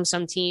surges from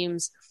some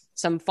teams,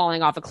 some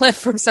falling off a cliff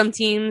from some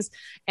teams,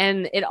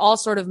 and it all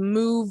sort of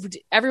moved.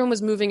 Everyone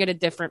was moving at a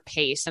different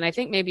pace. And I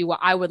think maybe what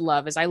I would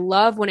love is I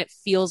love when it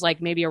feels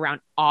like maybe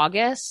around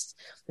August,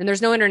 and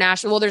there's no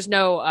international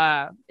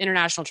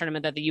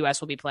tournament that the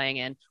US will be playing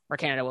in or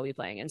Canada will be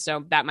playing in.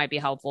 So that might be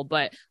helpful,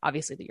 but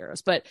obviously the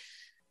Euros, but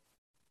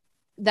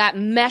that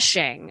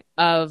meshing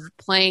of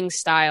playing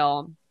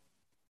style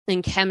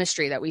and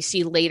chemistry that we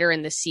see later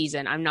in the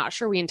season. I'm not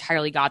sure we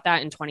entirely got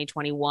that in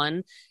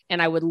 2021.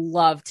 And I would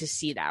love to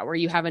see that, where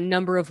you have a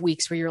number of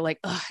weeks where you're like,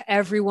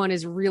 everyone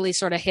is really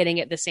sort of hitting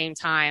at the same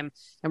time.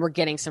 And we're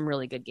getting some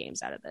really good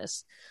games out of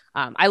this.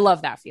 I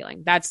love that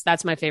feeling.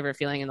 That's my favorite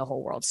feeling in the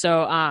whole world.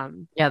 So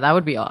yeah, that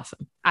would be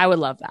awesome. I would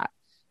love that.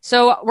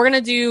 So we're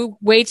going to do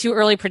way too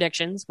early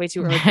predictions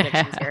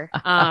here.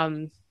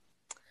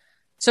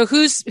 So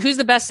who's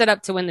the best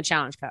setup to win the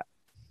Challenge Cup?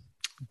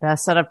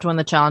 Best setup to win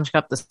the Challenge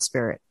Cup, the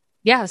Spirit.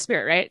 Yeah, the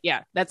Spirit, right?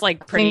 Yeah, that's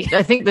like pretty.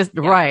 I think this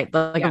right,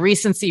 like a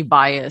recency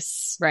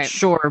bias, right?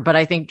 Sure, but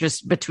I think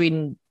just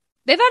between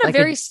they've had a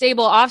very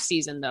stable off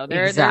season though.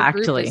 Their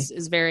group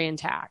is very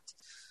intact.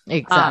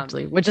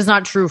 Exactly, which is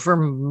not true for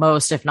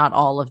most, if not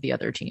all, of the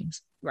other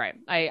teams. Right.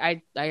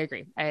 I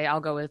agree. I'll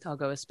go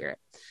with Spirit.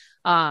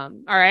 All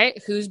right.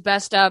 Who's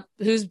best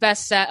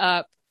set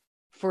up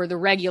for the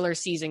regular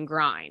season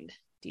grind,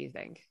 do you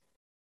think?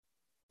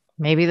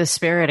 Maybe the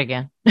Spirit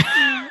again.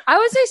 I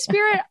would say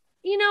Spirit,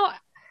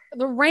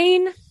 the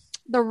Reign.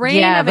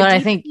 Yeah, but I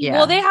think,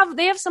 well, they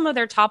have some of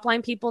their top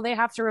line people they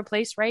have to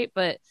replace, right?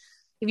 But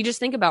if you just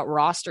think about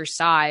roster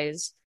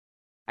size,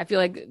 I feel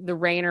like the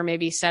Reign are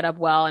maybe set up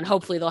well, and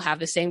hopefully they'll have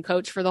the same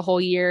coach for the whole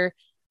year.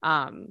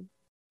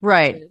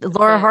 Right.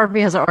 Laura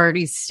Harvey has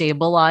already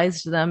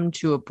stabilized them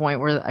to a point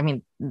where, I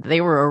mean,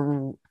 they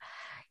were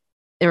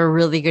a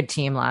really good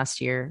team last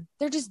year.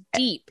 They're just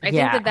deep. I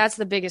think that's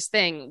the biggest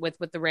thing with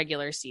the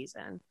regular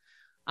season.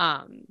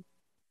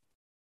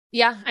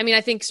 Yeah, I mean,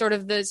 I think sort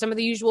of some of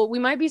the usual, we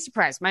might be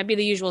surprised, might be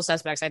the usual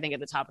suspects, I think, at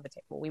the top of the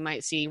table. We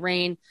might see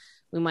Reign,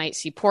 we might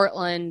see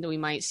Portland, we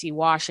might see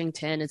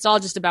Washington. It's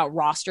all just about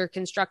roster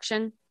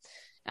construction.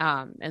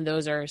 And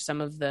those are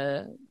some of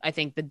the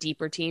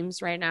deeper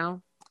teams right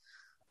now.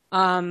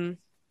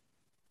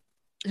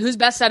 Who's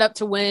best set up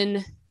to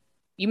win?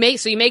 You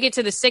make it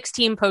to the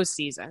 6-team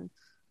postseason.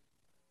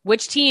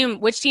 Which team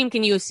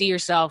can you see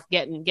yourself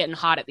getting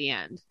hot at the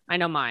end? I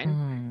know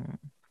mine.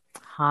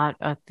 Hot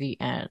at the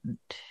end.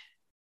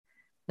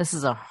 This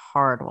is a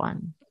hard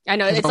one. I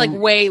know it's like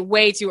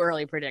way too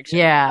early prediction.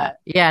 Yeah.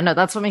 Yeah. No,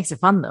 that's what makes it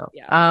fun though.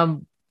 Yeah.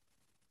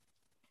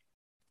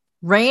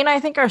 Reign,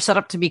 I think, are set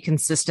up to be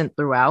consistent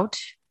throughout.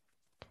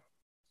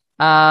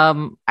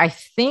 I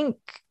think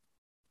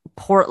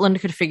Portland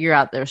could figure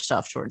out their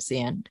stuff towards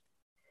the end.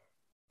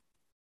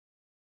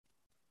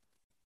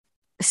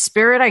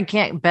 Spirit, I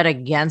can't bet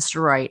against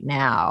right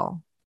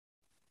now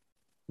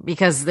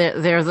because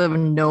they're the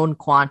known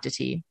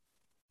quantity.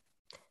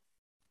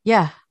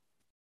 Yeah.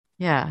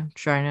 I'm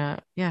trying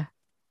to. Yeah.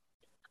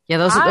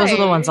 Those are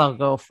the ones I'll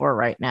go for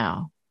right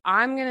now.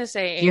 I'm gonna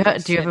say. Do you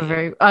have a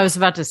very? I was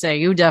about to say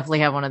you definitely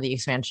have one of the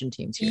expansion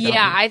teams here.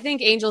 Yeah, I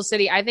think Angel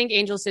City. I think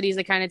Angel City is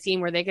the kind of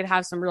team where they could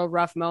have some real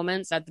rough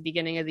moments at the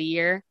beginning of the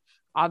year,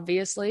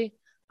 obviously.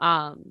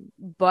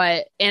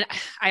 But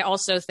I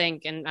also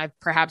think, and I've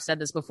perhaps said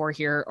this before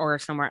here or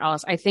somewhere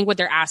else, I think what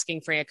they're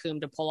asking Freya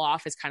Coombe to pull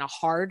off is kind of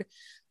hard.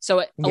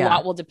 So a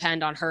lot will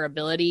depend on her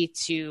ability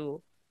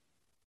to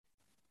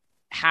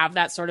have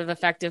that sort of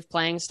effective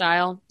playing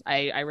style.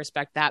 I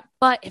respect that.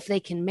 But if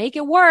they can make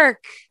it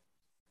work,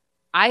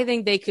 I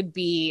think they could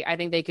be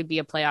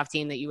a playoff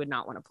team that you would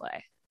not want to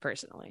play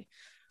personally.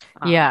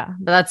 But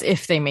that's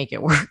if they make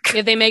it work.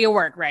 If they make it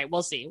work, right?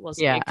 We'll see.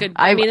 Yeah. It could,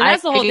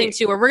 that's the whole thing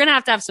too, where we're going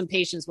to have some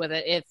patience with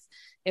it.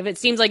 If it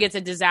seems like it's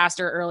a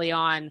disaster early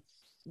on,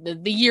 the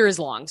year is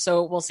long,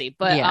 so we'll see.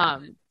 But I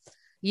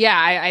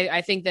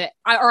think that,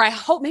 I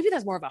hope, maybe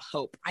that's more of a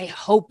hope. I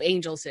hope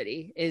Angel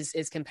City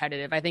is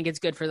competitive. I think it's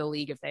good for the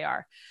league if they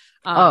are.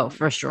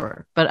 For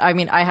sure. But I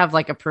mean, I have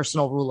like a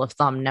personal rule of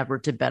thumb never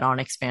to bet on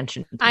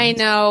expansion teams. I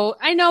know,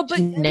 but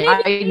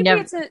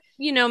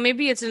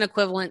maybe it's an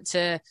equivalent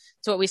to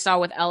what we saw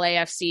with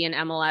LAFC and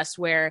MLS,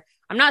 where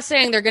I'm not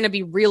saying they're going to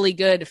be really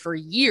good for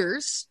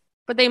years,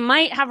 but they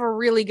might have a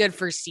really good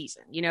first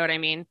season. You know what I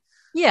mean?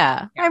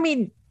 Yeah. I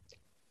mean,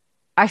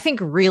 I think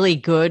really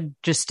good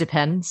just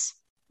depends.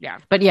 Yeah.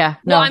 But yeah.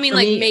 Well, I mean,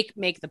 like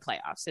make the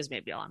playoffs is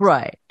maybe all I'm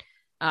right.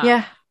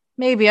 Yeah,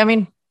 maybe. I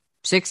mean,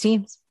 6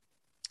 teams.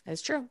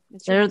 It's true.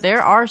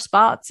 There are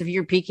spots if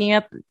you're peaking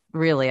at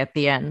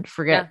the end.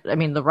 I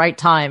mean, the right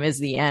time is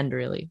the end,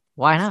 really.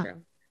 Why not?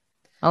 True.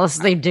 Unless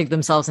they dig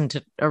themselves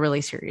into a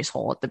really serious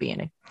hole at the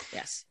beginning.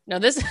 Yes. No,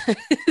 this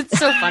it's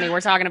so funny. We're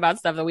talking about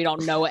stuff that we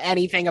don't know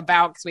anything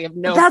about because we have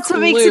no That's clue.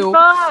 What makes it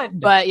fun.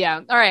 But yeah.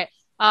 All right.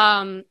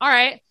 All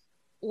right.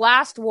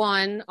 Last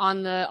one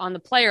on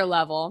the player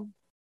level.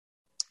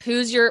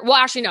 Who's your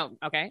actually no.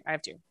 Okay, I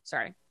have 2.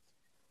 Sorry.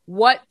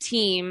 What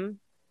team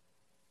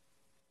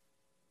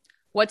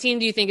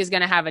do you think is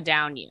going to have a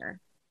down year?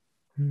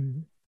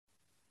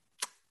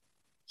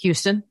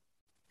 Houston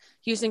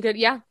could,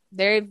 yeah.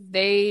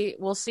 They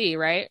will see,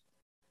 right?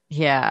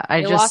 Yeah,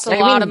 they lost a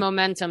lot of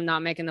momentum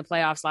not making the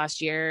playoffs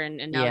last year, and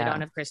now they don't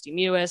have Christy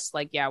Mewis.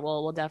 Like, yeah,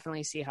 we'll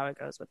definitely see how it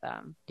goes with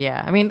them.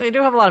 Yeah, I mean, they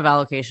do have a lot of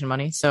allocation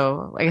money,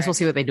 so I guess we'll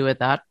see what they do with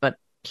that. But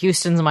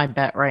Houston's my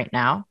bet right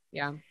now.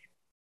 Yeah.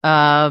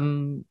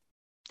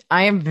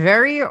 I am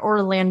very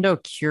Orlando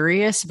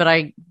curious, but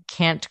I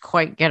can't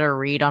quite get a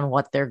read on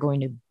what they're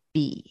going to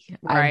be?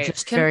 Right. I'm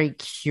just very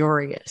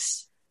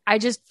curious. I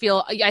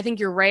think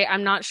you're right.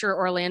 I'm not sure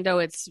Orlando,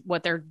 it's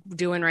what they're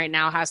doing right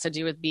now has to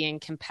do with being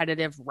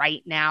competitive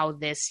right now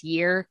this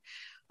year.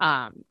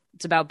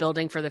 It's about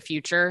building for the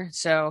future.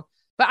 So,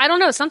 but I don't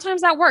know.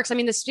 Sometimes that works. I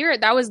mean, the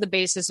Spirit, that was the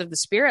basis of the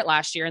Spirit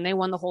last year and they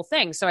won the whole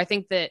thing. So I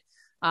think that,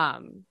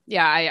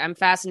 I'm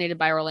fascinated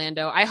by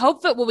Orlando. I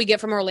hope that what we get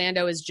from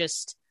Orlando is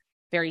just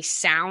very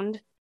sound.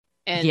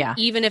 And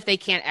even if they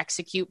can't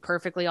execute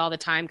perfectly all the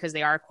time, because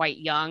they are quite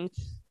young,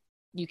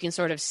 you can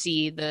sort of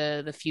see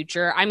the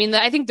future. I mean,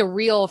 I think the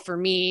real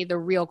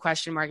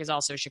question mark is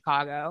also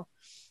Chicago.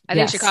 I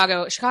think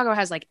Chicago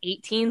has like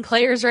 18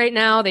 players right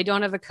now. They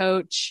don't have a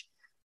coach.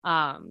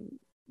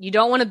 You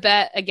don't want to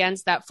bet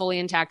against that fully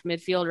intact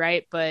midfield,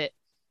 right? But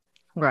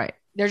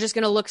they're just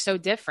going to look so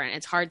different.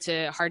 It's hard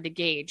to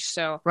gauge.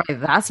 So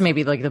that's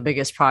maybe like the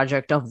biggest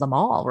project of them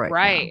all right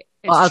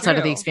now. Well, outside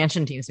of the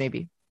expansion teams,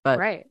 maybe. But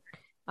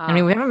I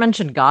mean, we haven't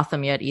mentioned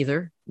Gotham yet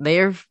either.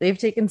 They've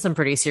taken some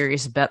pretty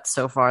serious bets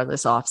so far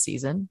this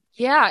offseason.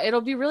 Yeah,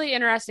 it'll be really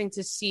interesting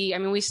to see. I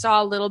mean, we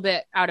saw a little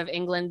bit out of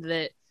England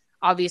that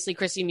obviously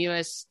Kristie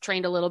Mewis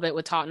trained a little bit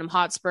with Tottenham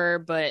Hotspur,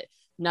 but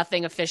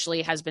nothing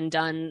officially has been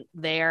done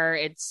there.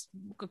 It's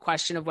a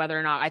question of whether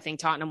or not I think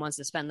Tottenham wants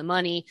to spend the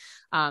money.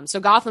 So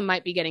Gotham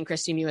might be getting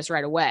Kristie Mewis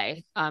right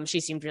away.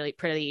 She seemed really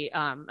pretty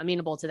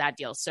amenable to that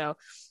deal. So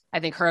I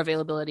think her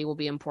availability will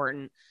be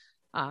important.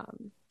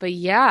 But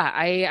yeah,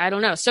 I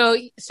don't know.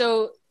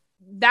 So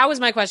that was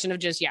my question of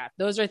just,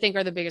 those I think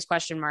are the biggest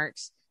question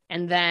marks.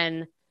 And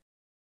then,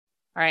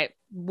 all right,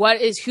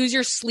 who's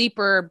your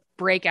sleeper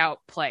breakout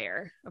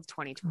player of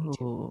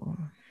 2022?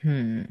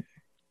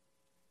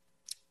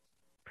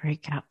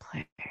 Breakout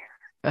player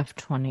of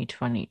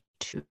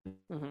 2022.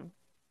 Mm-hmm.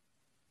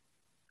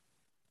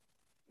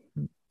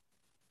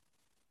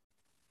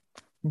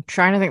 I'm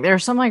trying to think. There are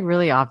some like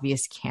really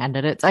obvious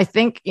candidates. I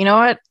think, you know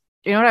what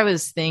I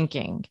was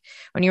thinking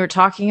when you were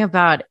talking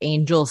about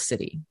Angel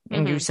City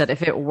and you said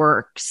if it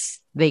works,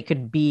 they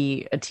could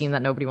be a team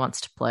that nobody wants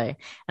to play.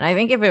 And I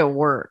think if it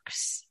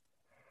works,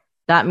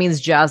 that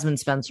means Jasmine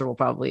Spencer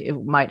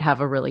might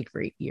have a really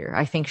great year.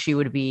 I think she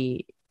would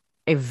be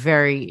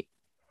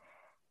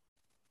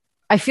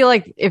I feel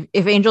like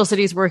if Angel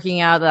City's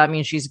working out, that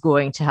means she's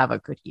going to have a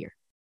good year.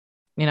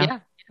 You know? Yeah.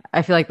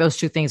 I feel like those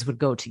two things would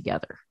go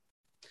together.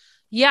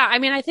 Yeah. I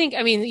mean,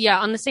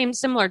 on the same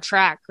similar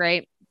track,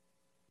 right?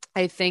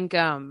 I think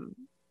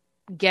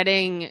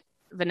getting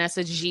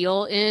Vanessa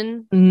Gilles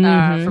in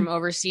from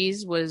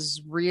overseas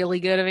was really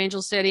good of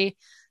Angel City.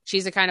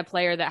 She's the kind of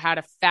player that had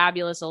a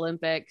fabulous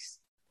Olympics,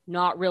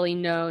 not really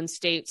known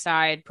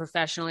stateside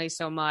professionally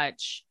so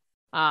much.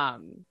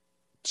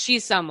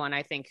 She's someone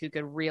I think who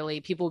could really,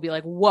 people will be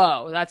like,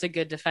 whoa, that's a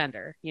good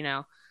defender, you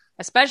know,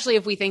 especially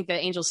if we think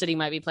that Angel City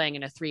might be playing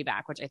in a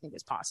 3-back, which I think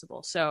is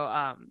possible.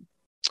 So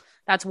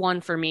that's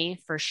one for me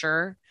for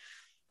sure.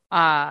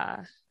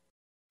 And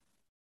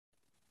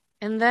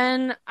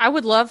then I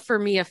would love for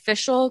Mia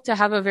Fishel to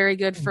have a very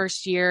good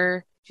first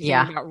year.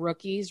 About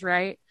rookies,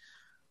 right?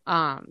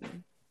 But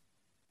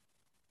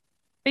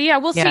yeah,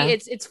 we'll see.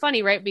 It's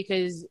funny, right?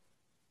 Because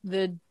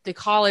the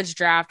college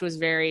draft was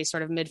very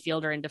sort of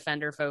midfielder and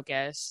defender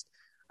focused,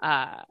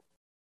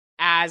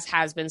 as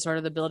has been sort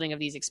of the building of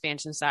these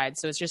expansion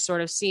sides. So it's just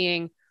sort of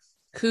seeing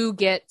who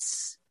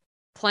gets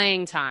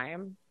playing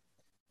time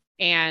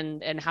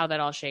and how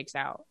that all shakes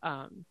out.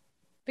 But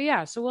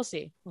yeah, so we'll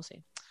see.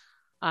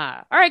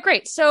 All right,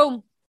 great.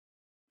 So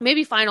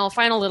maybe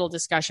final little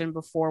discussion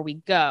before we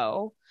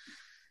go.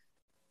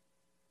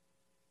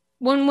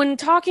 When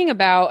talking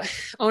about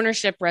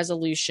ownership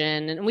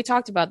resolution, and we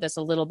talked about this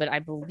a little bit, I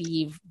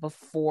believe,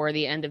 before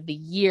the end of the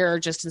year,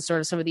 just in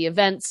sort of some of the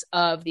events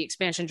of the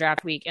expansion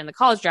draft week and the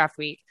college draft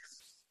week,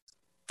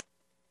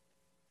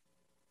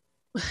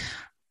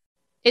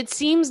 it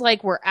seems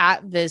like we're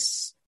at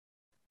this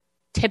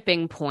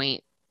tipping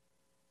point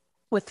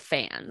with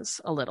fans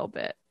a little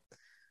bit,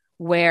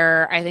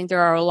 where I think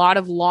there are a lot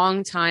of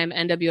longtime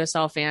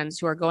NWSL fans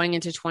who are going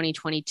into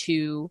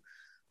 2022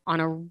 on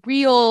a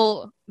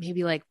real,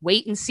 maybe like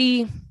wait and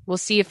see. We'll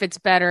see if it's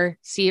better,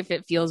 see if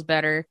it feels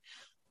better.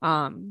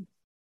 I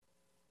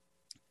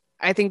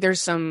think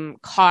there's some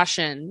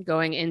caution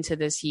going into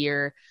this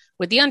year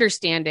with the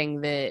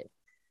understanding that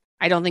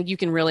I don't think you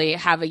can really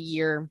have a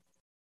year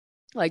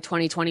like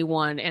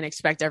 2021 and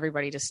expect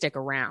everybody to stick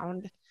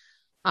around.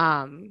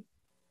 And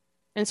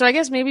so I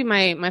guess maybe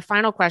my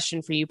final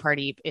question for you,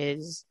 Pardeep,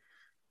 is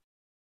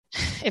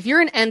if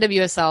you're an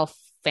NWSL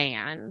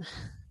fan,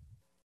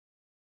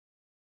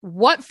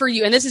 what for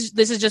you, and this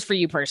is just for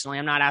you personally,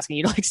 I'm not asking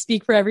you to like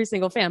speak for every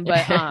single fan,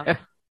 but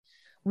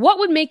what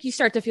would make you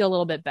start to feel a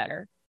little bit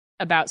better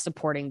about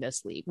supporting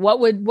this league? What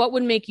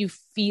would make you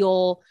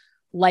feel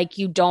like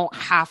you don't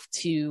have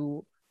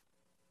to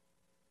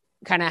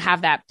kind of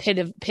have that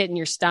pit in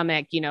your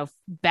stomach, you know,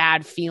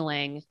 bad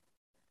feeling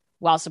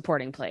while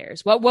supporting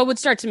players? What would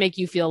start to make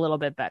you feel a little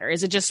bit better?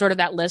 Is it just sort of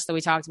that list that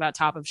we talked about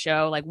top of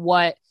show? Like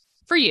what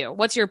for you,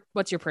 what's your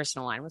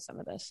personal line with some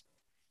of this?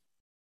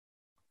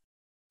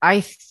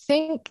 I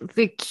think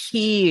the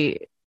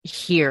key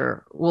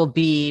here will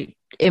be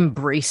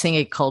embracing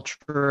a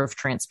culture of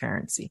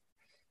transparency.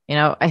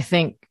 I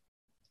think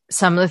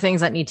some of the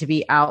things that need to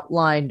be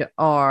outlined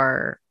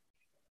are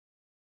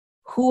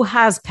who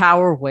has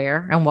power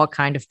where and what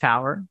kind of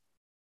power.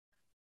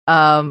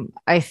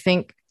 I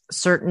think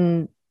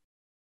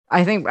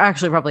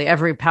actually probably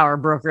every power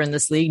broker in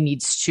this league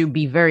needs to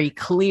be very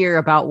clear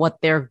about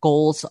what their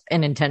goals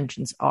and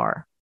intentions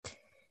are.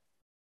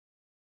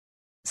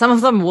 Some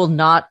of them will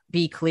not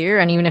be clear,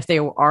 and even if they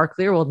are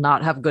clear, will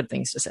not have good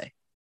things to say.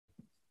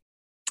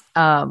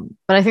 But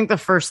I think the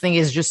first thing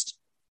is just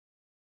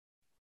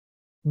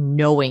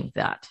knowing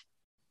that.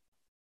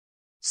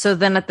 So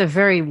then at the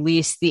very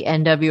least, the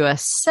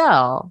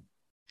NWSL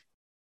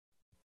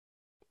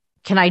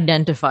can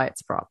identify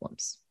its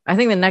problems. I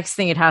think the next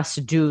thing it has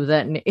to do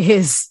then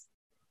is,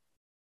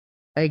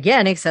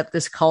 again, accept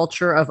this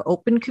culture of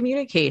open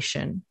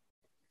communication,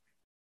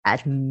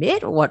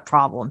 admit what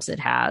problems it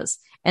has,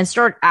 and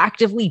start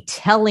actively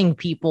telling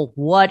people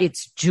what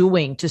it's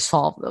doing to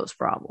solve those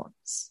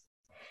problems.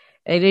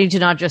 They need to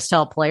not just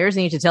tell players,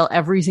 they need to tell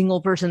every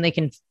single person they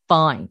can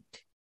find.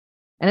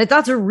 And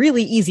that's a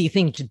really easy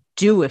thing to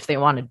do if they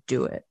want to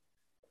do it.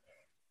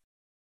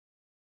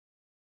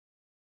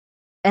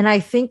 And I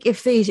think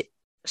if they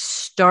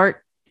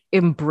start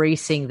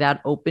embracing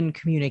that open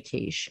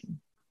communication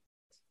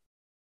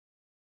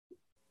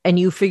and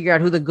you figure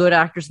out who the good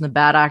actors and the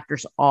bad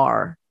actors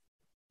are,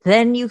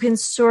 then you can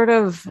sort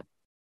of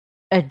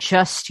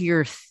adjust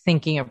your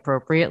thinking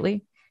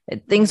appropriately.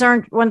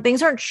 When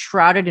things aren't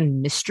shrouded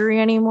in mystery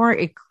anymore,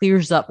 it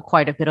clears up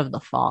quite a bit of the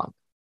fog.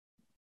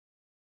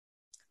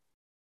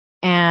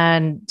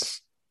 And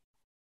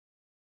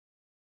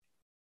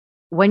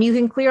when you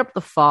can clear up the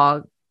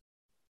fog,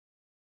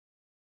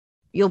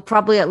 you'll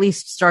probably at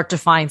least start to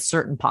find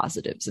certain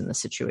positives in the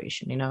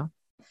situation,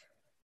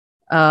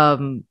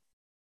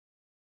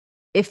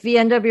 If the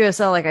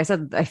NWSL, like I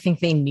said, I think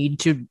they need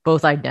to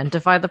both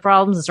identify the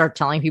problems and start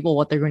telling people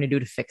what they're going to do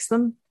to fix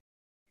them.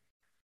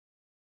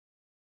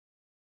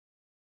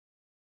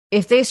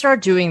 If they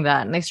start doing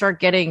that and they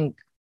start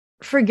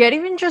forget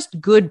even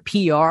just good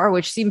PR,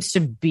 which seems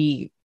to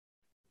be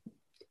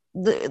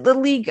the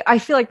league. I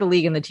feel like the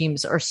league and the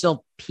teams are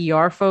still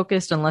PR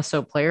focused and less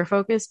so player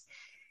focused.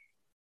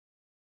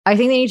 I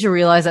think they need to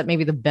realize that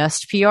maybe the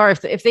best PR,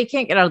 if they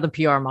can't get out of the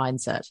PR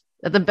mindset,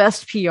 that the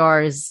best PR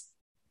is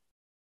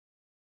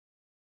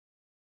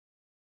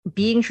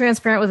being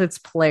transparent with its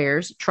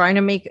players, trying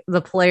to make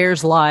the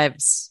players'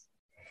 lives,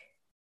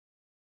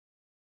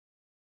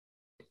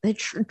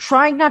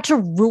 trying not to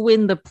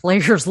ruin the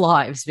players'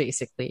 lives,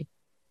 basically.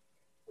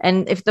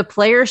 And if the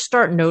players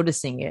start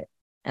noticing it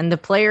and the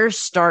players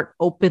start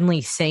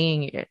openly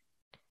saying it,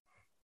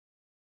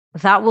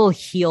 that will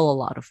heal a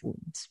lot of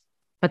wounds.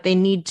 But they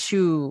need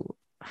to...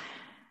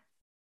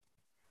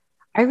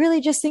 I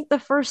really just think the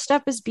first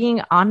step is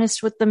being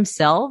honest with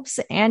themselves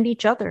and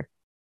each other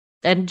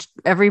and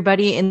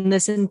everybody in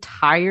this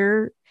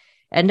entire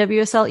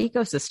NWSL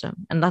ecosystem.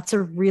 And that's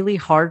a really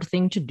hard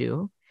thing to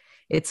do.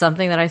 It's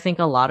something that I think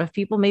a lot of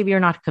people maybe are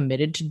not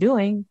committed to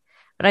doing,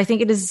 but I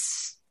think it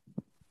is...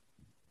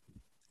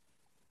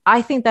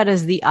 I think that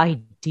is the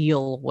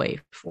ideal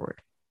way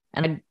forward.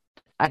 And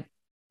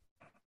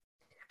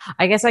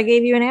I guess I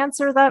gave you an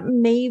answer that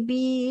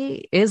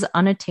maybe is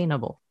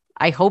unattainable.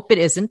 I hope it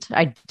isn't.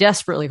 I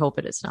desperately hope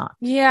it is not.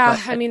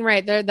 Yeah, I mean,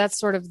 right there, that's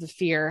sort of the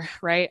fear,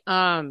 right?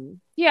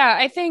 Yeah,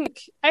 I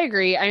think I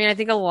agree. I mean, I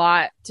think a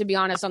lot, to be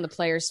honest, on the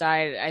player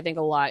side, I think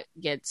a lot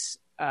gets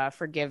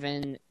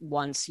forgiven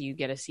once you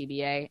get a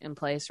CBA in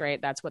place,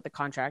 right? That's what the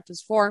contract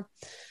is for.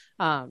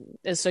 So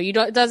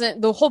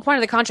the whole point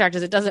of the contract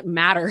is it doesn't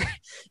matter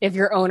if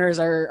your owners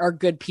are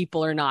good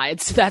people or not.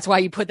 That's why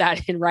you put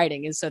that in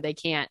writing, is so they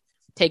can't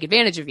take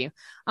advantage of you.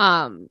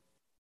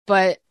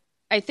 But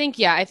I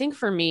think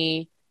for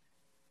me,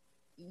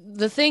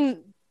 the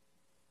thing,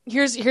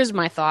 here's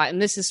my thought,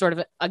 and this is sort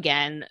of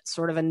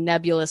a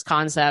nebulous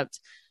concept,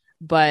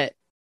 but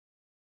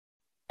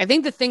I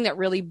think the thing that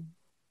really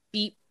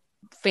beat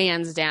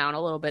fans down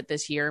a little bit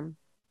this year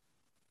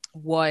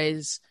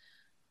was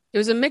it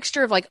was a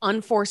mixture of like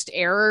unforced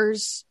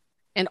errors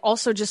and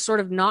also just sort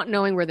of not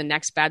knowing where the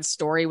next bad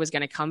story was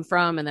going to come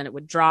from. And then it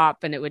would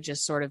drop and it would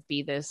just sort of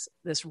be this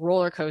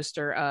roller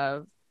coaster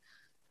of,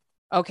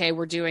 okay,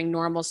 we're doing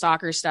normal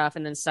soccer stuff.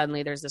 And then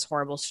suddenly there's this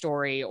horrible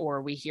story,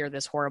 or we hear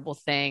this horrible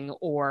thing,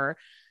 or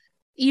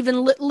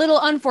even little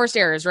unforced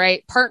errors,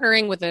 right?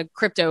 Partnering with a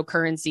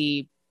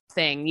cryptocurrency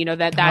thing,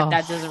 that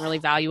doesn't really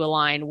value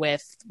align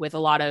with a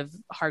lot of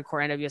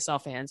hardcore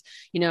NWSL fans,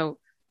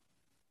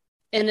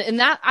 And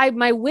that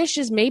my wish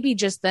is maybe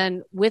just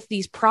then with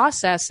these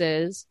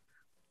processes,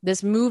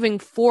 this moving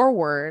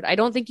forward, I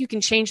don't think you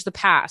can change the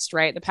past,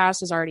 right? The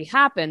past has already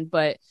happened,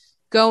 but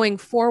going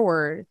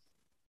forward,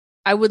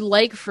 I would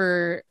like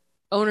for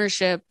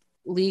ownership,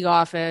 league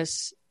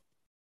office,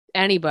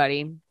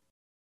 anybody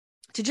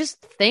to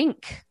just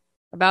think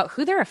about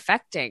who they're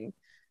affecting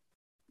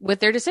with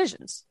their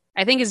decisions.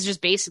 I think is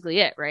just basically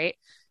it, right?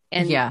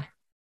 And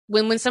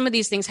when some of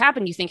these things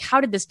happen, you think,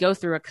 how did this go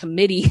through a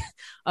committee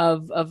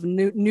of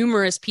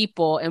numerous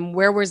people, and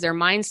where was their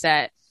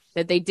mindset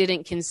that they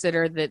didn't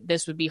consider that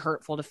this would be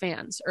hurtful to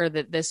fans, or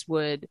that this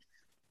would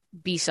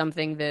be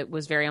something that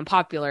was very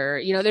unpopular?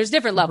 You know, there's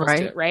different levels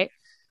to it, right?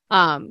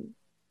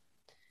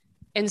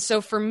 And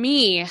so for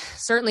me,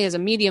 certainly as a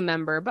media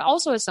member, but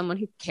also as someone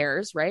who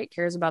cares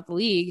about the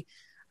league,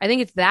 I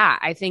think it's that.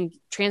 I think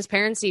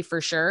transparency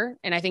for sure.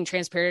 And I think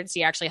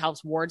transparency actually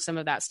helps ward some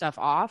of that stuff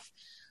off.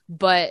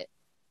 But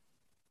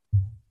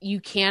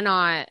you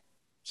cannot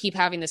keep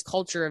having this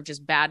culture of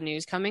just bad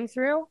news coming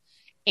through.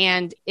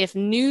 And if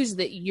news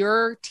that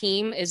your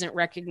team isn't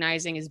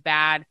recognizing as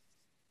bad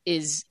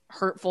is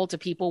hurtful to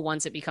people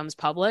once it becomes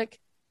public,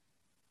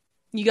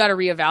 you got to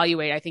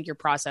reevaluate, I think, your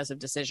process of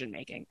decision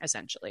making,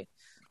 essentially.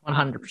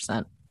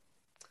 100%.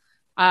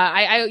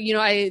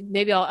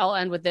 Maybe I'll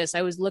end with this.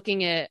 I was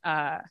looking at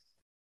a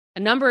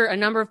number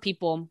of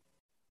people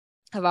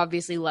have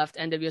obviously left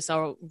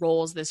NWSL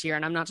roles this year,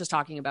 and I'm not just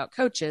talking about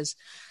coaches.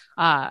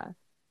 I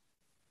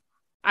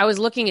was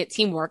looking at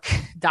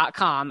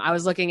teamwork.com. I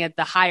was looking at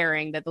the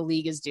hiring that the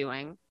league is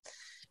doing,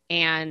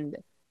 and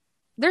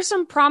there's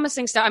some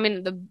promising stuff. I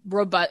mean,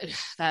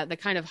 the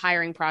kind of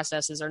hiring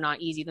processes are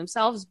not easy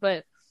themselves,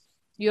 but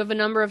you have a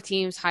number of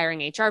teams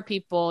hiring HR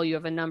people. You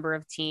have a number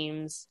of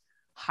teams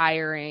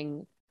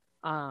hiring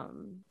that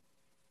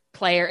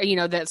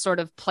sort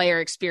of player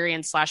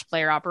experience /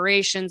 player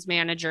operations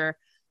manager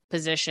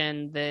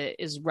position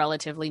that is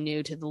relatively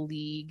new to the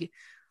league.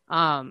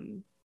 I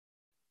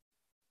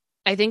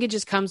think it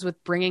just comes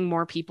with bringing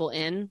more people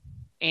in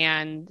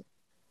and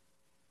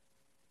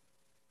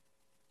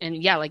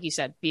yeah, like you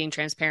said, being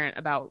transparent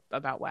about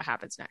what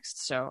happens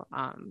next. So,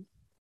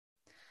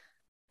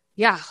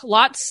 yeah,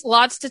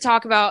 lots to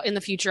talk about in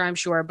the future, I'm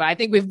sure, but I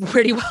think we've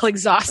pretty well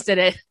exhausted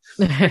it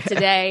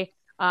today.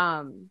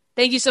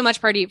 Thank you so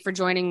much, Pardeep, for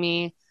joining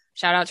me.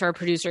 Shout out to our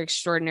producer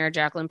extraordinaire,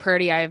 Jacqueline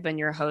Purdy. I have been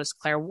your host,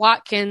 Claire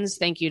Watkins.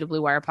 Thank you to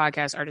Blue Wire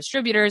Podcast, our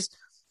distributors.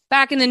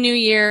 Back in the new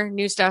year,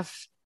 new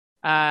stuff.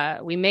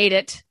 We made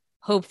it.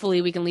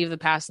 Hopefully we can leave the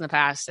past in the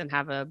past and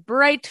have a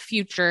bright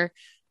future.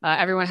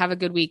 Everyone have a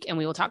good week, and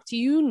we will talk to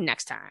you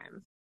next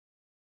time.